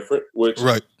lot different, which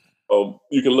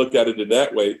you can look at it in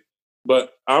that way.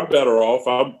 But I'm better off.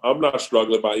 I'm not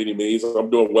struggling by any means. I'm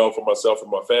doing well for myself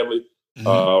and my family.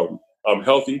 I'm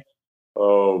healthy.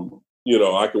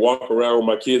 I can walk around with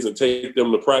my kids and take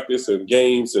them to practice and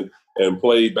games and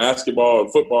play basketball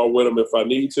and football with them if I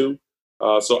need to.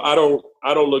 So I don't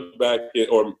look back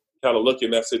or kind of look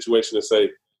in that situation and say,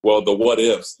 well, the what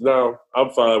ifs. No, I'm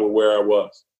fine with where I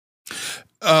was.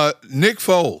 Nick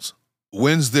Foles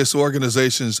wins this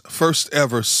organization's first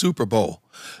ever Super Bowl.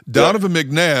 Donovan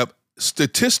McNabb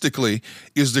statistically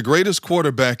is the greatest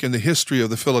quarterback in the history of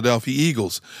the Philadelphia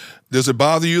Eagles. Does it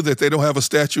bother you that they don't have a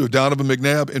statue of Donovan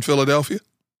McNabb in Philadelphia?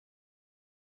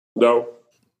 No.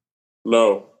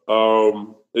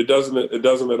 It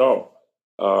doesn't at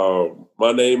all.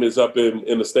 My name is up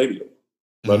in the stadium.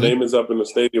 My name is up in the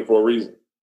stadium for a reason.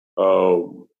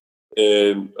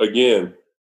 And again,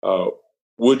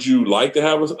 would you like to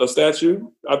have a statue?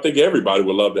 I think everybody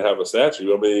would love to have a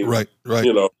statue. I mean, right.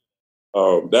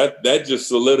 That just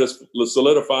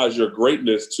solidifies your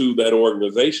greatness to that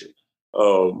organization.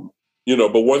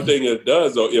 But one thing it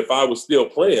does, though, if I was still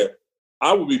playing,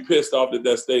 I would be pissed off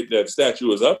that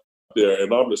statue is up there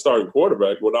and I'm the starting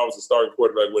quarterback when I was the starting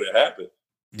quarterback when it happened.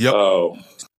 Yep.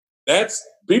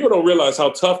 People don't realize how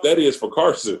tough that is for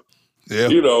Carson. Yeah.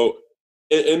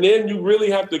 And then you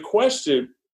really have to question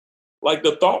like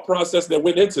the thought process that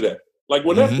went into that. Like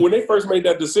when they first made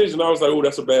that decision, I was like, oh,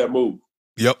 that's a bad move.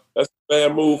 Yep. That's a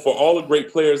bad move for all the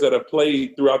great players that have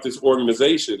played throughout this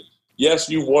organization. Yes,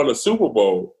 you won a Super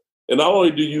Bowl. And not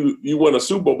only do you win a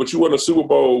Super Bowl, but you won a Super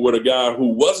Bowl with a guy who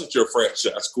wasn't your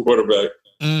franchise quarterback.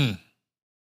 When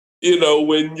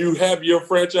you have your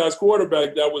franchise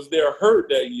quarterback that was there hurt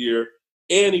that year,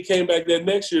 and he came back that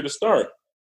next year to start.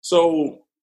 So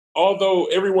although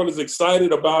everyone is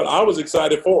excited I was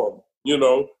excited for him.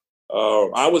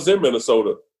 I was in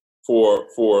Minnesota for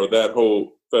that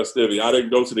whole festivity. I didn't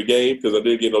go to the game because I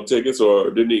didn't get no tickets or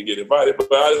didn't even get invited, but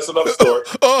that's another story.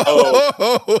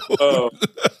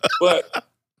 But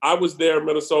I was there in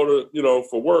Minnesota,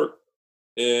 for work,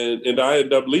 and I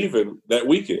ended up leaving that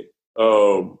weekend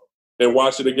and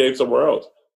watching the game somewhere else.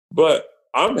 But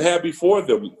I'm happy for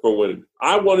them for winning.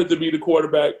 I wanted to be the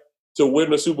quarterback to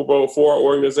win the Super Bowl for our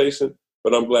organization,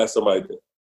 but I'm glad somebody did.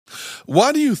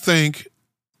 Why do you think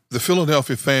the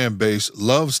Philadelphia fan base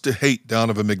loves to hate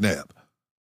Donovan McNabb?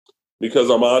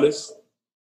 Because I'm honest.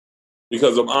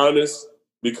 Because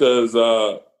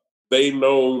they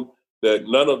know that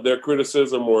none of their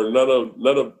criticism or none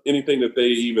of anything that they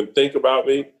even think about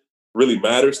me really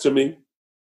matters to me.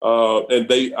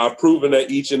 And I've proven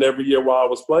that each and every year while I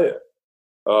was playing.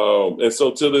 And so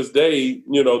to this day,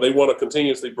 they want to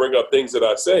continuously bring up things that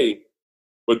I say.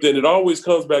 But then it always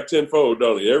comes back tenfold,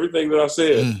 don't it? Everything that I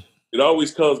said, it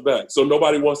always comes back. So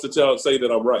nobody wants to say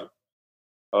that I'm right.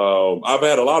 I've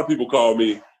had a lot of people call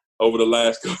me over the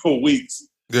last couple of weeks,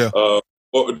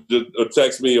 or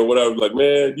text me or whatever, like,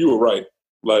 man, you were right.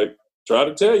 Like, try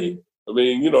to tell you. I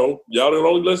mean, y'all don't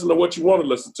only listen to what you want to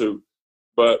listen to.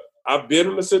 But I've been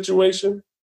in the situation.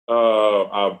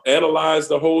 I've analyzed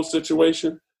the whole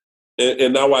situation,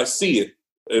 and now I see it.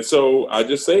 And so I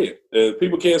just say it. And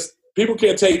people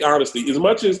can't take honesty. As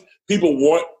much as people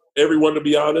want everyone to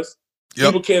be honest,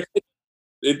 people can't take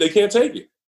it. They can't take it.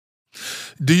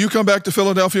 Do you come back to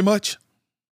Philadelphia much?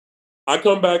 I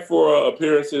come back for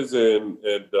appearances and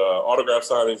autograph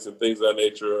signings and things of that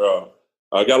nature.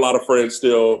 I got a lot of friends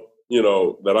still,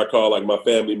 that I call like my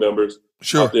family members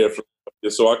out there.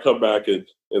 So I come back and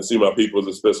see my people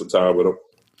and spend some time with them.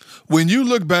 When you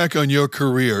look back on your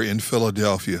career in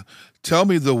Philadelphia, tell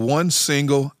me the one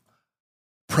single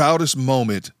proudest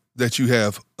moment that you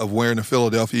have of wearing a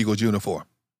Philadelphia Eagles uniform.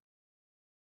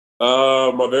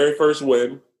 My very first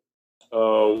win.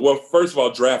 Well, first of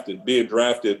all, being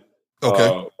drafted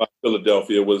by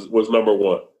Philadelphia was number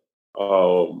one.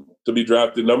 To be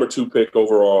drafted number 2 pick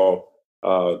overall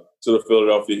to the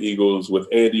Philadelphia Eagles with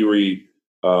Andy Reid,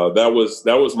 that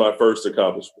was my first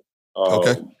accomplishment.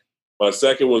 My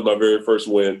second was my very first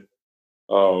win.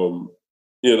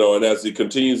 And as it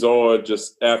continues on,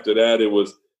 just after that, it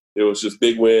was just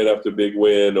big win after big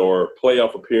win, or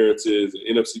playoff appearances,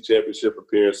 NFC Championship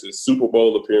appearances, Super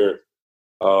Bowl appearance.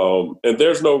 And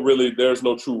there's no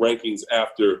true rankings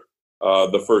after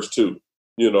the first 2.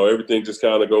 Everything just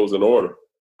kind of goes in order.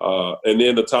 And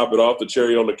then to top it off, the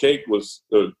cherry on the cake was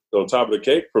on top of the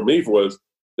cake for me was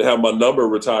to have my number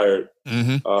retired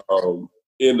in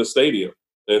the stadium.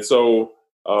 And so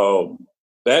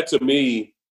that to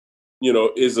me,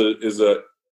 is a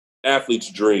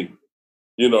athlete's dream.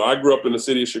 I grew up in the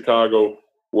city of Chicago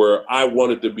where I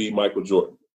wanted to be Michael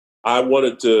Jordan. I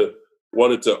wanted to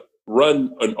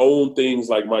run and own things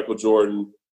like Michael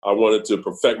Jordan. I wanted to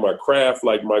perfect my craft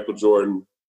like Michael Jordan.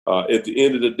 At the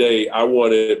end of the day, I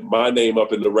wanted my name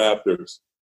up in the rafters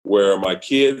where my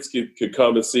kids could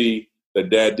come and see that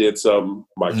dad did something.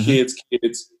 My kids'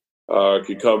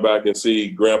 could come back and see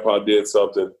grandpa did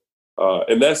something.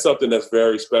 And that's something that's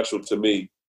very special to me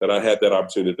that I had that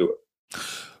opportunity to do it.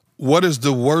 What is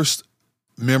the worst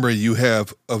memory you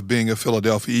have of being a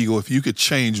Philadelphia Eagle? If you could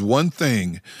change one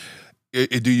thing,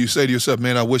 do you say to yourself,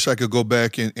 man, I wish I could go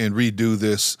back and redo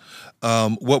this?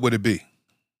 What would it be?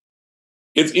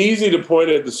 It's easy to point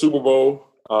at the Super Bowl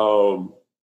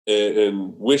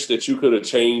and wish that you could have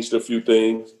changed a few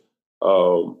things.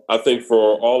 I think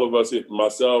for all of us,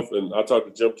 myself, and I talked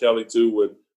to Jim Kelly too,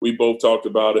 when we both talked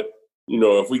about it,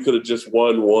 if we could have just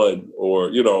won one, or,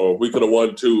 if we could have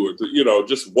won 2, or,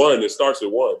 just one, it starts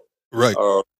at 1. Right.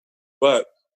 But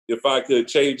if I could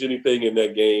change anything in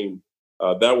that game,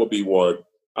 that would be one.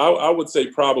 I would say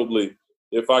probably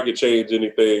if I could change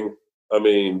anything,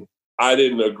 I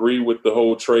didn't agree with the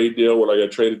whole trade deal when I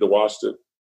got traded to Washington.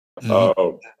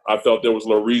 I felt there was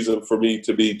no reason for me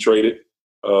to be traded.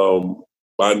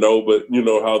 I know, but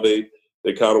how they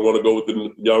kind of want to go with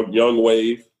the young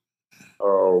wave.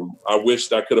 I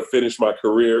wished I could have finished my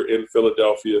career in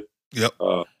Philadelphia. Yep.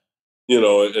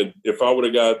 And if I would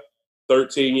have got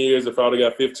 13 years, if I would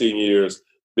have got 15 years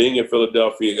being in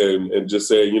Philadelphia and just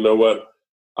saying, you know what,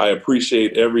 I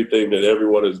appreciate everything that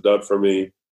everyone has done for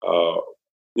me.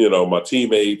 My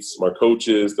teammates, my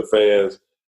coaches, the fans,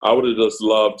 I would have just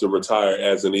loved to retire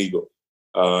as an Eagle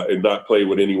and not play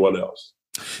with anyone else.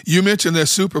 You mentioned that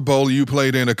Super Bowl you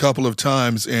played in a couple of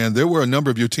times, and there were a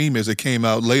number of your teammates that came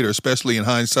out later, especially in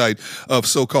hindsight of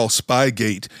so-called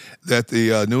Spygate, that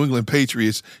the New England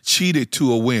Patriots cheated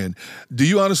to a win. Do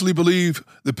you honestly believe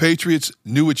the Patriots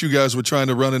knew what you guys were trying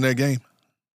to run in that game?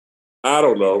 I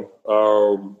don't know.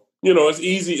 It's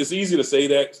easy to say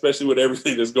that, especially with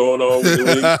everything that's going on with the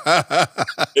league.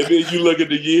 And then you look at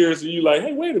the years and you're like,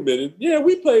 hey, wait a minute. Yeah,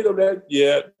 we played them that.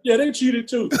 Yeah, they cheated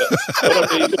too.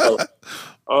 But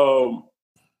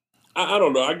I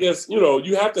don't know. I guess,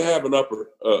 you have to have an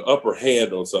upper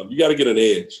hand on something. You got to get an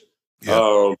edge.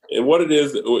 Yeah. And what it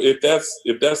is, if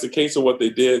that's the case of what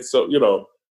they did, so,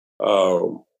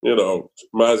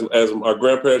 as our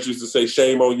grandparents used to say,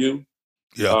 shame on you.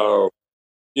 Yeah.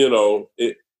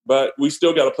 But we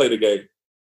still got to play the game.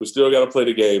 We still got to play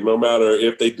the game, no matter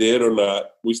if they did or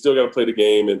not. We still got to play the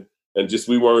game, and just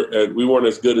we weren't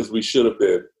as good as we should have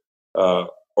been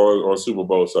on Super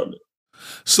Bowl Sunday.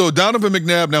 So Donovan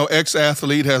McNabb, now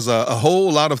ex-athlete, has a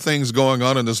whole lot of things going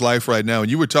on in his life right now.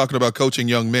 And you were talking about coaching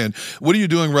young men. What are you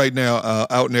doing right now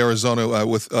out in Arizona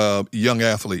with young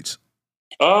athletes?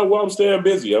 Well, I'm staying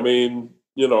busy.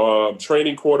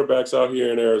 training quarterbacks out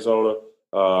here in Arizona.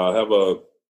 I have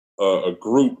a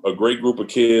great group of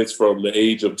kids from the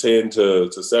age of 10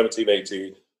 to 17,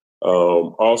 18.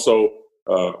 Also,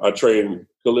 I trained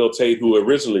Khalil Tate, who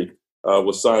originally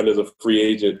was signed as a free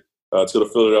agent to the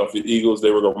Philadelphia Eagles.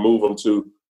 They were going to move him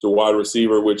to wide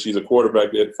receiver, which he's a quarterback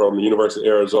from the University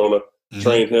of Arizona. Mm-hmm.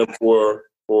 Trained him for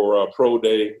pro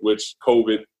day, which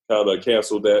COVID kind of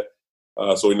canceled that.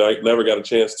 So he never got a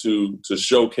chance to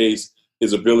showcase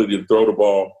his ability to throw the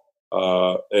ball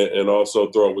and also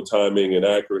throw it with timing and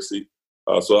accuracy.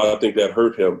 So I think that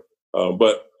hurt him.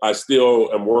 But I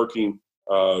still am working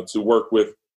to work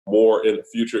with more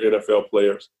future NFL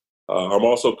players. I'm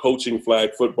also coaching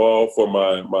flag football for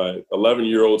my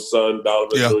 11-year-old son,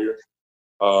 Donovan Jr.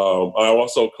 I'm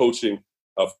also coaching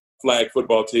a flag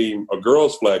football team, a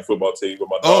girls' flag football team with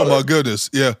my daughter. Oh, my goodness,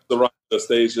 yeah. The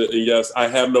stage, and yes, I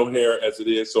have no hair as it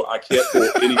is, so I can't pull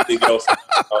anything else.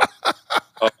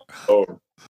 So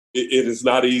it is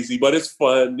not easy, but it's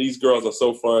fun. These girls are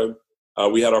so fun.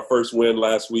 We had our first win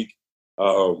last week.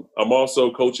 I'm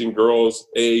also coaching girls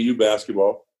AAU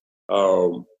basketball.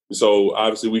 So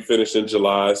obviously we finished in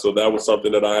July, so that was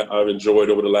something that I've enjoyed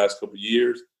over the last couple of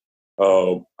years.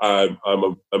 I'm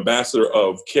an ambassador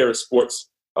of Carrot Sports.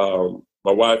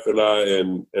 My wife and I,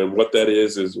 and what that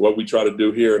is what we try to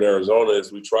do here in Arizona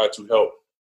is we try to help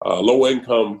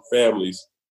low-income families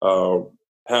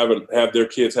have their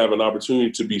kids have an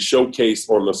opportunity to be showcased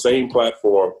on the same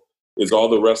platform as all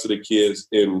the rest of the kids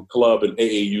in club and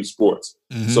AAU sports.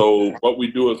 Mm-hmm. So what we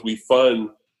do is we fund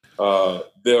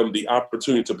them the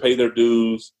opportunity to pay their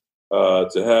dues,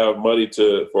 to have money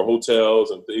for hotels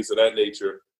and things of that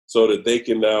nature, so that they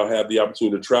can now have the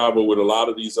opportunity to travel with a lot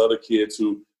of these other kids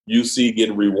who you see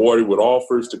getting rewarded with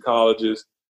offers to colleges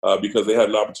because they had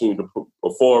an opportunity to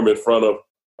perform in front of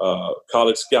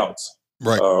college scouts.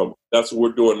 Right. That's what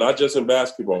we're doing, not just in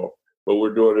basketball, but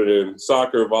we're doing it in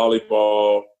soccer,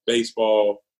 volleyball,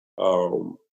 baseball,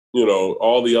 all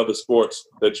the other sports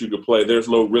that you could play. There's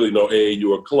really no AAU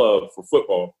or club for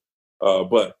football.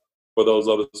 But for those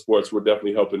other sports, we're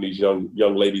definitely helping these young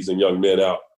ladies and young men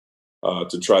out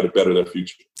to try to better their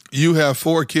future. You have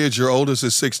 4 kids. Your oldest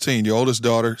is 16. Your oldest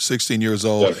daughter, 16 years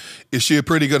old. Yeah. Is she a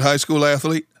pretty good high school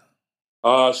athlete?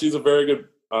 She's a very good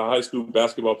high school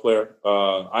basketball player.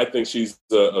 I think she's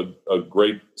a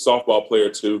great softball player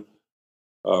too.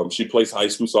 She plays high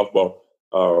school softball.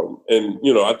 And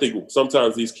I think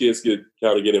sometimes these kids get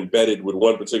embedded with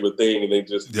one particular thing and they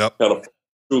just kind of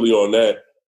truly on that.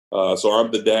 So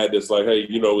I'm the dad that's like, hey,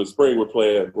 in spring we're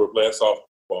playing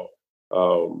softball.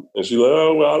 And she's like,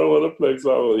 oh, well, I don't want to play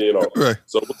softball, Right.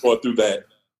 So we're going through that.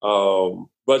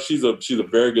 But she's a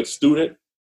very good student.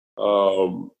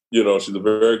 She's a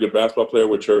very good basketball player,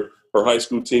 which her high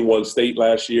school team won state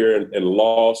last year and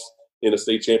lost in a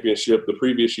state championship the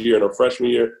previous year in her freshman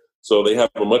year. So they have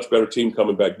a much better team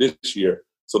coming back this year.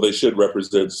 So they should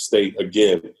represent state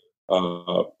again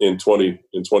in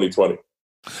 2020.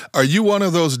 Are you one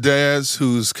of those dads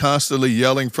who's constantly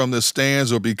yelling from the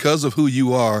stands, or because of who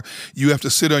you are, you have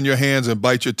to sit on your hands and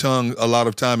bite your tongue a lot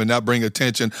of time and not bring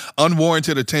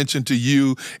unwarranted attention to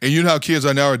you? And you know how kids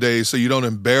are nowadays, so you don't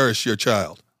embarrass your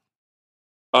child.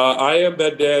 I am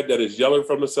that dad that is yelling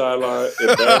from the sideline.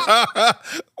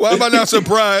 Why am I not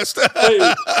surprised? Hey,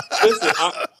 listen,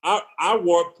 I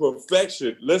want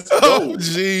perfection. Let's go. Oh,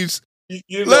 jeez.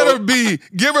 Let her be.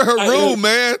 Give her room,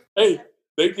 man. Hey,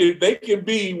 they can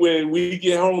be when we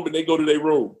get home and they go to their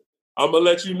room. I'm going to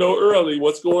let you know early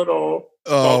what's going on.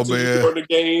 Oh, man. During the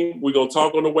game. We're going to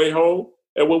talk on the way home.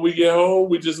 And when we get home,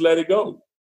 we just let it go.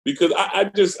 Because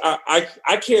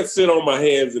I can't sit on my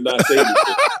hands and not say anything.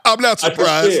 I'm not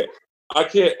surprised. I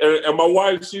can't. And my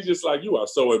wife, she's just like, you are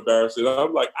so embarrassing.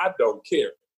 I'm like, I don't care.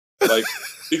 Like,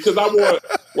 because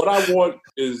what I want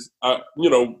is,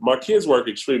 my kids work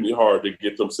extremely hard to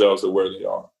get themselves to where they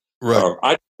are. Right.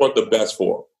 I want the best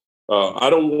for them. I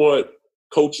don't want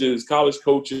college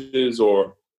coaches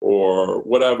or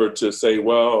whatever to say,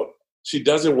 well, she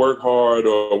doesn't work hard,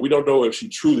 or we don't know if she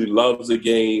truly loves the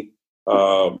game.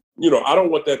 I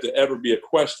don't want that to ever be a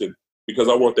question, because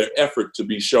I want their effort to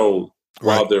be shown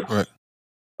while they're right.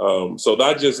 So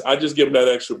I just give them that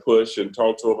extra push and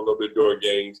talk to them a little bit during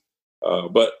games.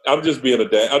 But I'm just being a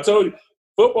dad. I told you,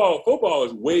 football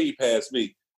is way past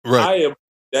me. Right. I am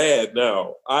dad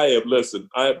now. I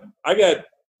got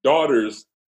daughters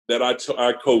that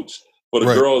I coach for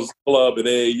the girls club at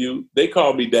AAU. They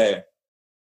call me dad,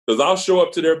 because I'll show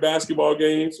up to their basketball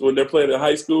games when they're playing in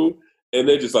high school, and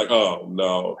they're just like, oh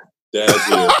no, dad's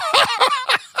here.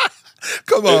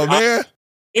 Come on, man.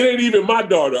 It ain't even my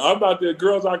daughter. I'm out there,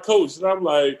 girls I coach, and I'm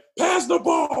like, pass the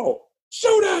ball,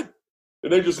 shoot it.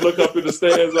 And they just look up in the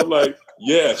stands. I'm like,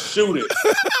 yeah, shoot it.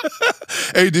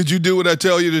 Hey, did you do what I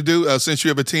tell you to do since you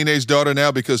have a teenage daughter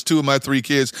now? Because two of my three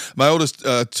kids, my oldest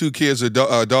two kids are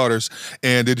daughters.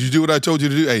 And did you do what I told you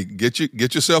to do? Hey, get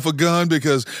yourself a gun,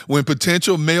 because when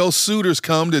potential male suitors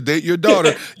come to date your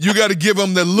daughter, you got to give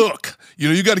them the look.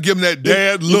 You got to give them that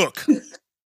dad look.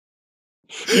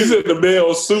 You said the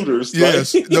male suitors.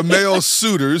 Yes, the male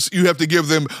suitors. You have to give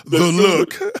them the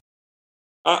look.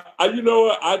 You know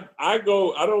what? I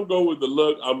don't go with the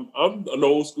look. I'm an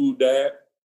old school dad.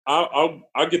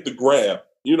 I get the grab.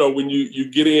 When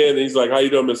you get in and he's like, "How you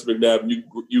doing, Mr. McNabb?" And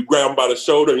you grab him by the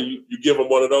shoulder and you give him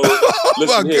one of those. Oh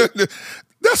my goodness,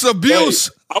 that's abuse.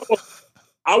 Hey,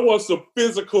 I want some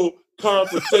physical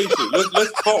confrontation.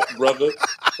 Let's talk, brother.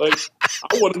 Like,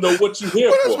 I want to know what you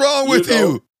here for. What is wrong with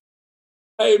you?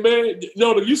 Hey, man,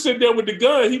 you sit there with the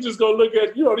gun, he just going to look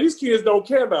at, these kids don't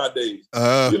care nowadays.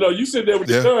 You sit there with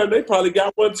the gun, they probably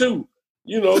got one too.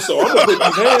 So I'm going to put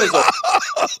these hands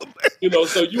on.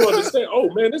 So you understand,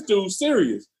 oh, man, this dude's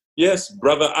serious. Yes,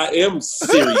 brother, I am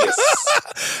serious.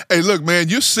 Hey, look, man,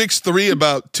 you're 6'3",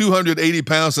 about 280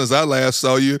 pounds since I last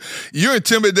saw you. You're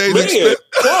intimidating. Man,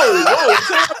 whoa.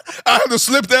 I had to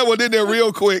slip that one in there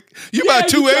real quick. You're about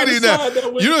 280 now.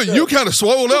 You kind of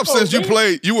swole up since you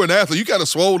played. You were an athlete. You kind of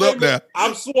swole up now.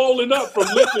 I'm swollen up from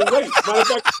lifting weights. Matter of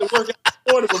fact, I work out this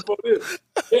morning before this.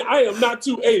 And I am not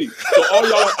 280. So all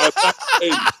y'all are not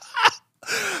 280.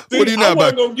 See, what are you not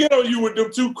about? I wasn't going to get on you with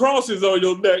them two crosses on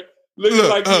your neck. Looking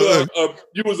like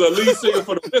you was a lead singer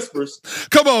for the Whispers.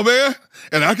 Come on, man.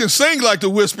 And I can sing like the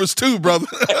Whispers too, brother.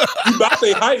 You about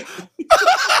their height.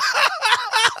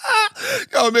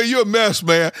 Oh, man, you're a mess,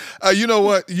 man. You know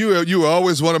what? You were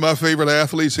always one of my favorite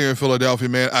athletes here in Philadelphia,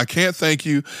 man. I can't thank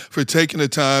you for taking the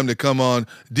time to come on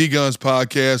D-Gun's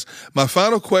podcast. My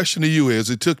final question to you is,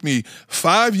 it took me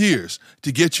 5 years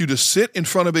to get you to sit in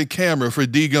front of a camera for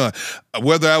D-Gun.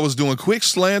 Whether I was doing quick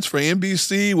slants for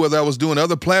NBC, whether I was doing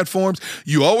other platforms,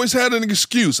 you always had an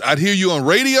excuse. I'd hear you on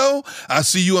radio. I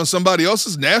see you on somebody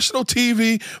else's national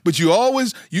TV, but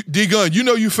D-Gun,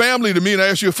 you family to me, and I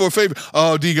ask you for a favor.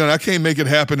 Oh, D-Gun, I can't make it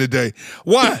happen today.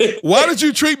 Why? Why did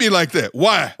you treat me like that?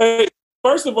 Why? Hey,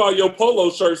 first of all, your polo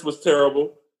shirts was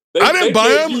terrible. I didn't buy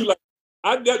them.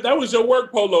 That was your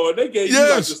work polo, and they gave you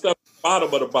like the stuff at the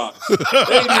bottom of the box. They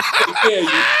didn't take care of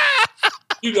you.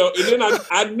 And then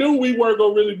I knew we weren't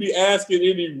going to really be asking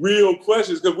any real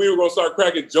questions because we were going to start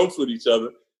cracking jokes with each other.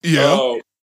 Yeah.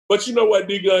 But you know what,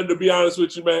 D-Gun, to be honest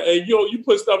with you, man, and you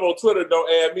put stuff on Twitter, don't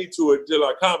add me to it till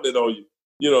I comment on you.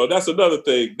 That's another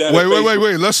thing.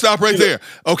 Wait. Let's stop right there.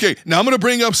 Okay, now I'm going to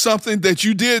bring up something that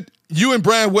you did. You and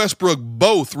Brian Westbrook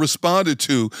both responded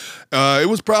to. It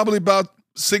was probably about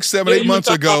 6, 7, 8 months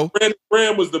ago.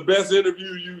 Brand was the best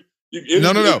interview you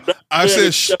No. I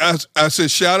said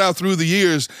shout out through the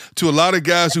years to a lot of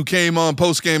guys who came on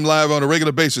Post Game Live on a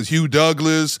regular basis. Hugh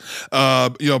Douglas,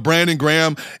 Brandon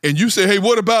Graham, and you said, "Hey,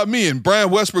 what about me?" And Brian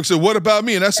Westbrook said, "What about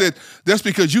me?" And I said, "That's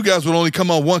because you guys would only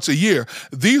come on once a year.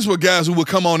 These were guys who would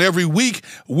come on every week,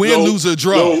 win, lose, or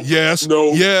draw." Yes.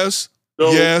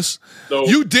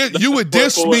 You did. You would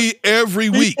diss me every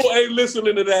week. People ain't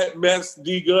listening to that mess,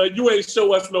 D-Gun. You ain't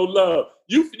show us no love.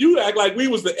 You act like we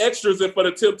was the extras and for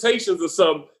the Temptations or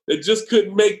something that just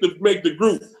couldn't make the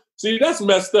group. See, that's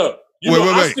messed up.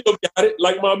 I still got it,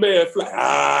 like my man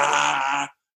Fly.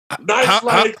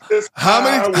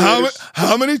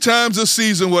 How many times a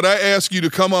season would I ask you to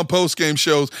come on post-game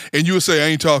shows and you would say, "I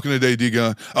ain't talking today,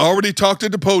 D-Gun. I already talked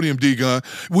at the podium, D-Gun.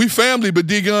 We family, but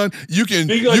D-Gun, you can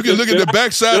look at the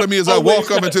backside of me as I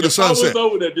walk up into the sunset." I was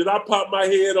over there. Did I pop my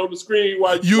head on the screen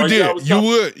while you did?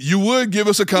 You would give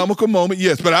us a comical moment,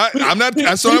 yes. But I'm not.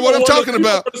 That's not what I'm talking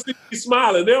about. Want to see me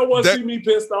smiling. They don't want to see me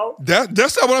pissed off.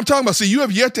 That's not what I'm talking about. See, you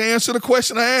have yet to answer the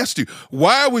question I asked you.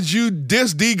 Why would you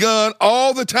diss D-Gun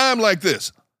all the time like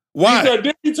this? Why?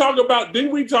 Didn't we talk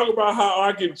about how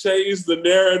I can change the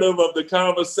narrative of the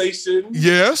conversation?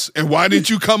 Yes. And why didn't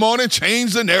you come on and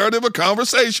change the narrative of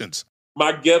conversations?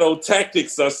 My ghetto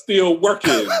tactics are still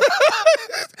working.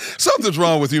 Something's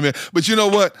wrong with you, man. But you know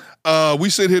what? We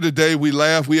sit here today, we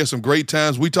laugh, we had some great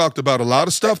times. We talked about a lot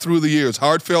of stuff through the years,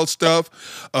 heartfelt stuff,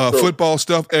 football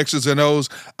stuff, X's and O's.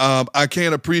 I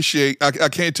can't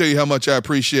tell you how much I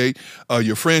appreciate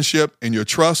your friendship and your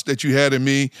trust that you had in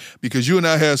me, because you and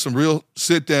I had some real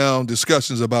sit-down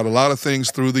discussions about a lot of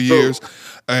things through the years.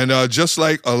 And just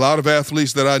like a lot of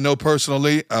athletes that I know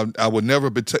personally, I would never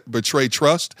betray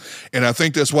trust. And I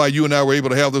think that's why you and I were able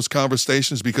to have those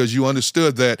conversations, because you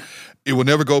understood that It will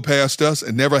never go past us.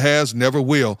 It never has, never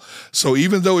will. So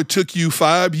even though it took you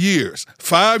 5 years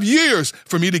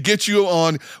for me to get you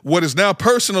on what is now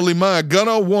personally my Gun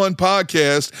on One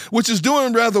podcast, which is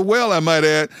doing rather well, I might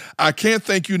add, I can't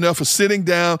thank you enough for sitting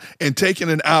down and taking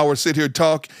an hour, sit here,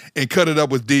 talk, and cut it up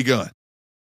with D Gun.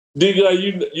 D Gun,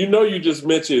 you just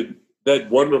mentioned that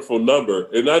wonderful number,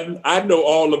 and I know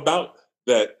all about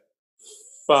that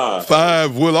 5.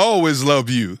 5 will always love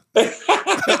you.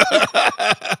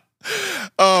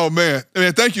 Oh man,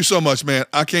 thank you so much, man.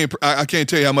 I can't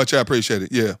tell you how much I appreciate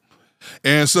it. Yeah.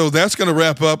 And so that's going to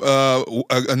wrap up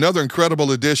another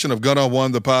incredible edition of Gun on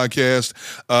One, the podcast.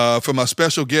 For my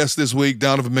special guest this week,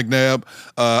 Donovan McNabb,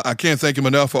 I can't thank him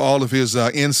enough for all of his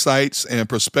insights and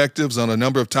perspectives on a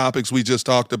number of topics we just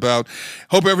talked about.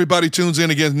 Hope everybody tunes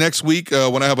in again next week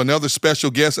when I have another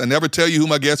special guest. I never tell you who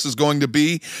my guest is going to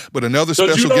be, but another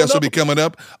special guest will be coming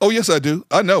up. Oh, yes, I do.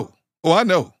 I know. Oh, I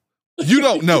know. You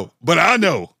don't know, but I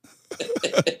know.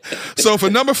 So for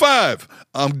number 5,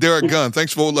 I'm Derek Gunn.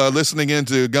 Thanks for listening in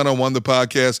to Gun on One, the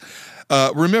podcast.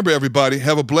 Remember, everybody,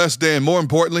 have a blessed day, and more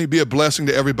importantly, be a blessing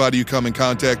to everybody you come in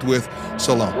contact with.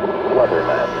 So long.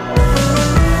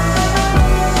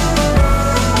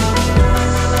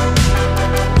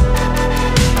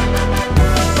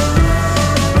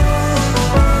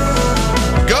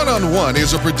 Gun on One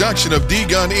is a production of D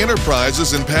Gun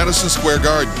Enterprises in Patterson Square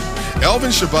Garden.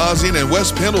 Elvin Shabazian and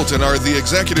Wes Pendleton are the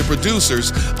executive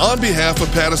producers on behalf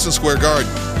of Patterson Square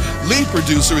Garden. Lead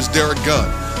producer is Derek Gunn.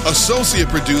 Associate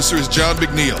producer is John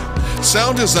McNeil.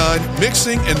 Sound design,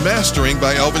 mixing, and mastering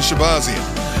by Elvin Shabazian.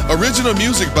 Original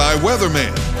music by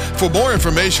Weatherman. For more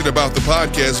information about the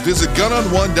podcast, visit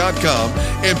gunonone.com.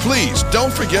 And please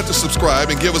don't forget to subscribe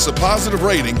and give us a positive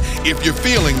rating if you're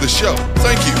feeling the show.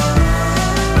 Thank you.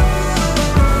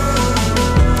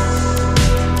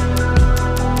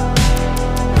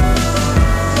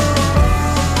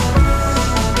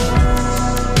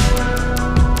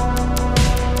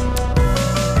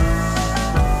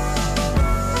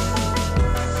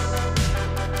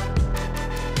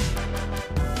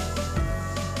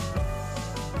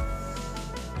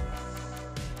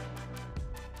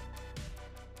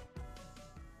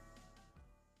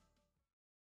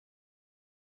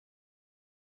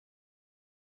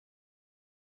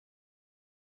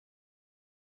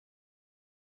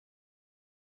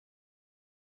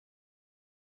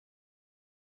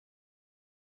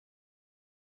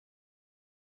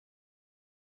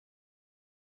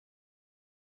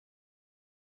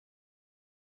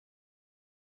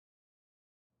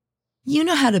 You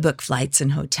know how to book flights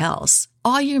and hotels.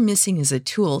 All you're missing is a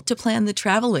tool to plan the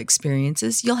travel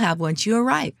experiences you'll have once you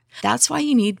arrive. That's why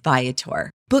you need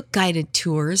Viator. Book guided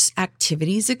tours,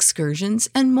 activities, excursions,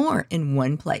 and more in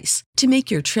one place to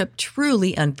make your trip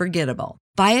truly unforgettable.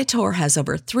 Viator has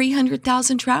over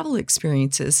 300,000 travel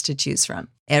experiences to choose from.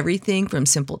 Everything from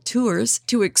simple tours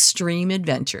to extreme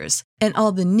adventures and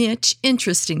all the niche,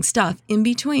 interesting stuff in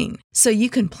between. So you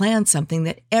can plan something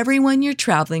that everyone you're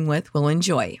traveling with will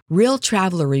enjoy. Real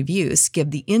traveler reviews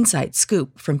give the inside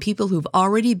scoop from people who've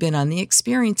already been on the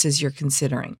experiences you're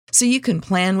considering. So you can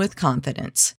plan with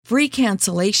confidence. Free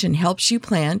cancellation helps you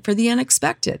plan for the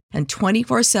unexpected. And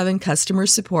 24/7 customer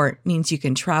support means you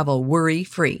can travel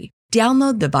worry-free.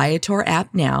 Download the Viator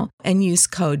app now and use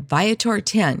code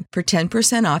Viator10 for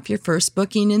 10% off your first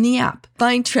booking in the app.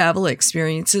 Find travel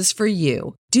experiences for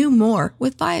you. Do more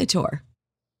with Viator.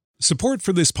 Support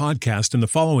for this podcast and the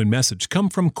following message come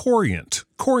from Corient.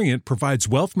 Corient provides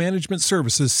wealth management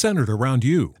services centered around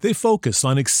you. They focus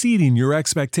on exceeding your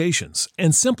expectations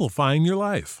and simplifying your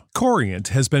life. Corient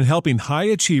has been helping high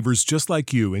achievers just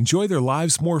like you enjoy their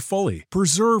lives more fully,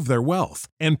 preserve their wealth,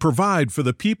 and provide for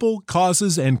the people,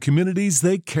 causes, and communities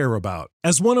they care about.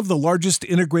 As one of the largest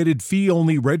integrated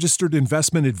fee-only registered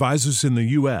investment advisors in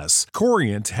the U.S.,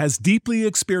 Corient has deeply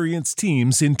experienced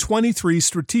teams in 23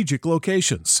 strategic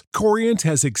locations. Corient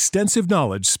has extensive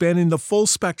knowledge spanning the full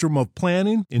spectrum of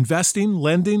planning, investing,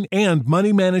 lending, and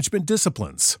money management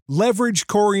disciplines. Leverage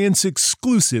Corient's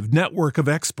exclusive network of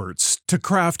experts to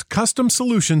craft custom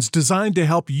solutions designed to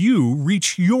help you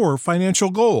reach your financial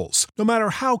goals, no matter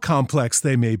how complex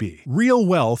they may be. Real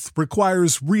wealth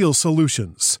requires real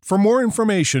solutions. For more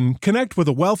information, connect with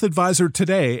a wealth advisor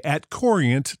today at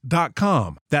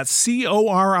Corient.com. That's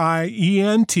Corient.com.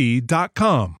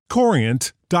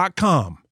 Corient.com.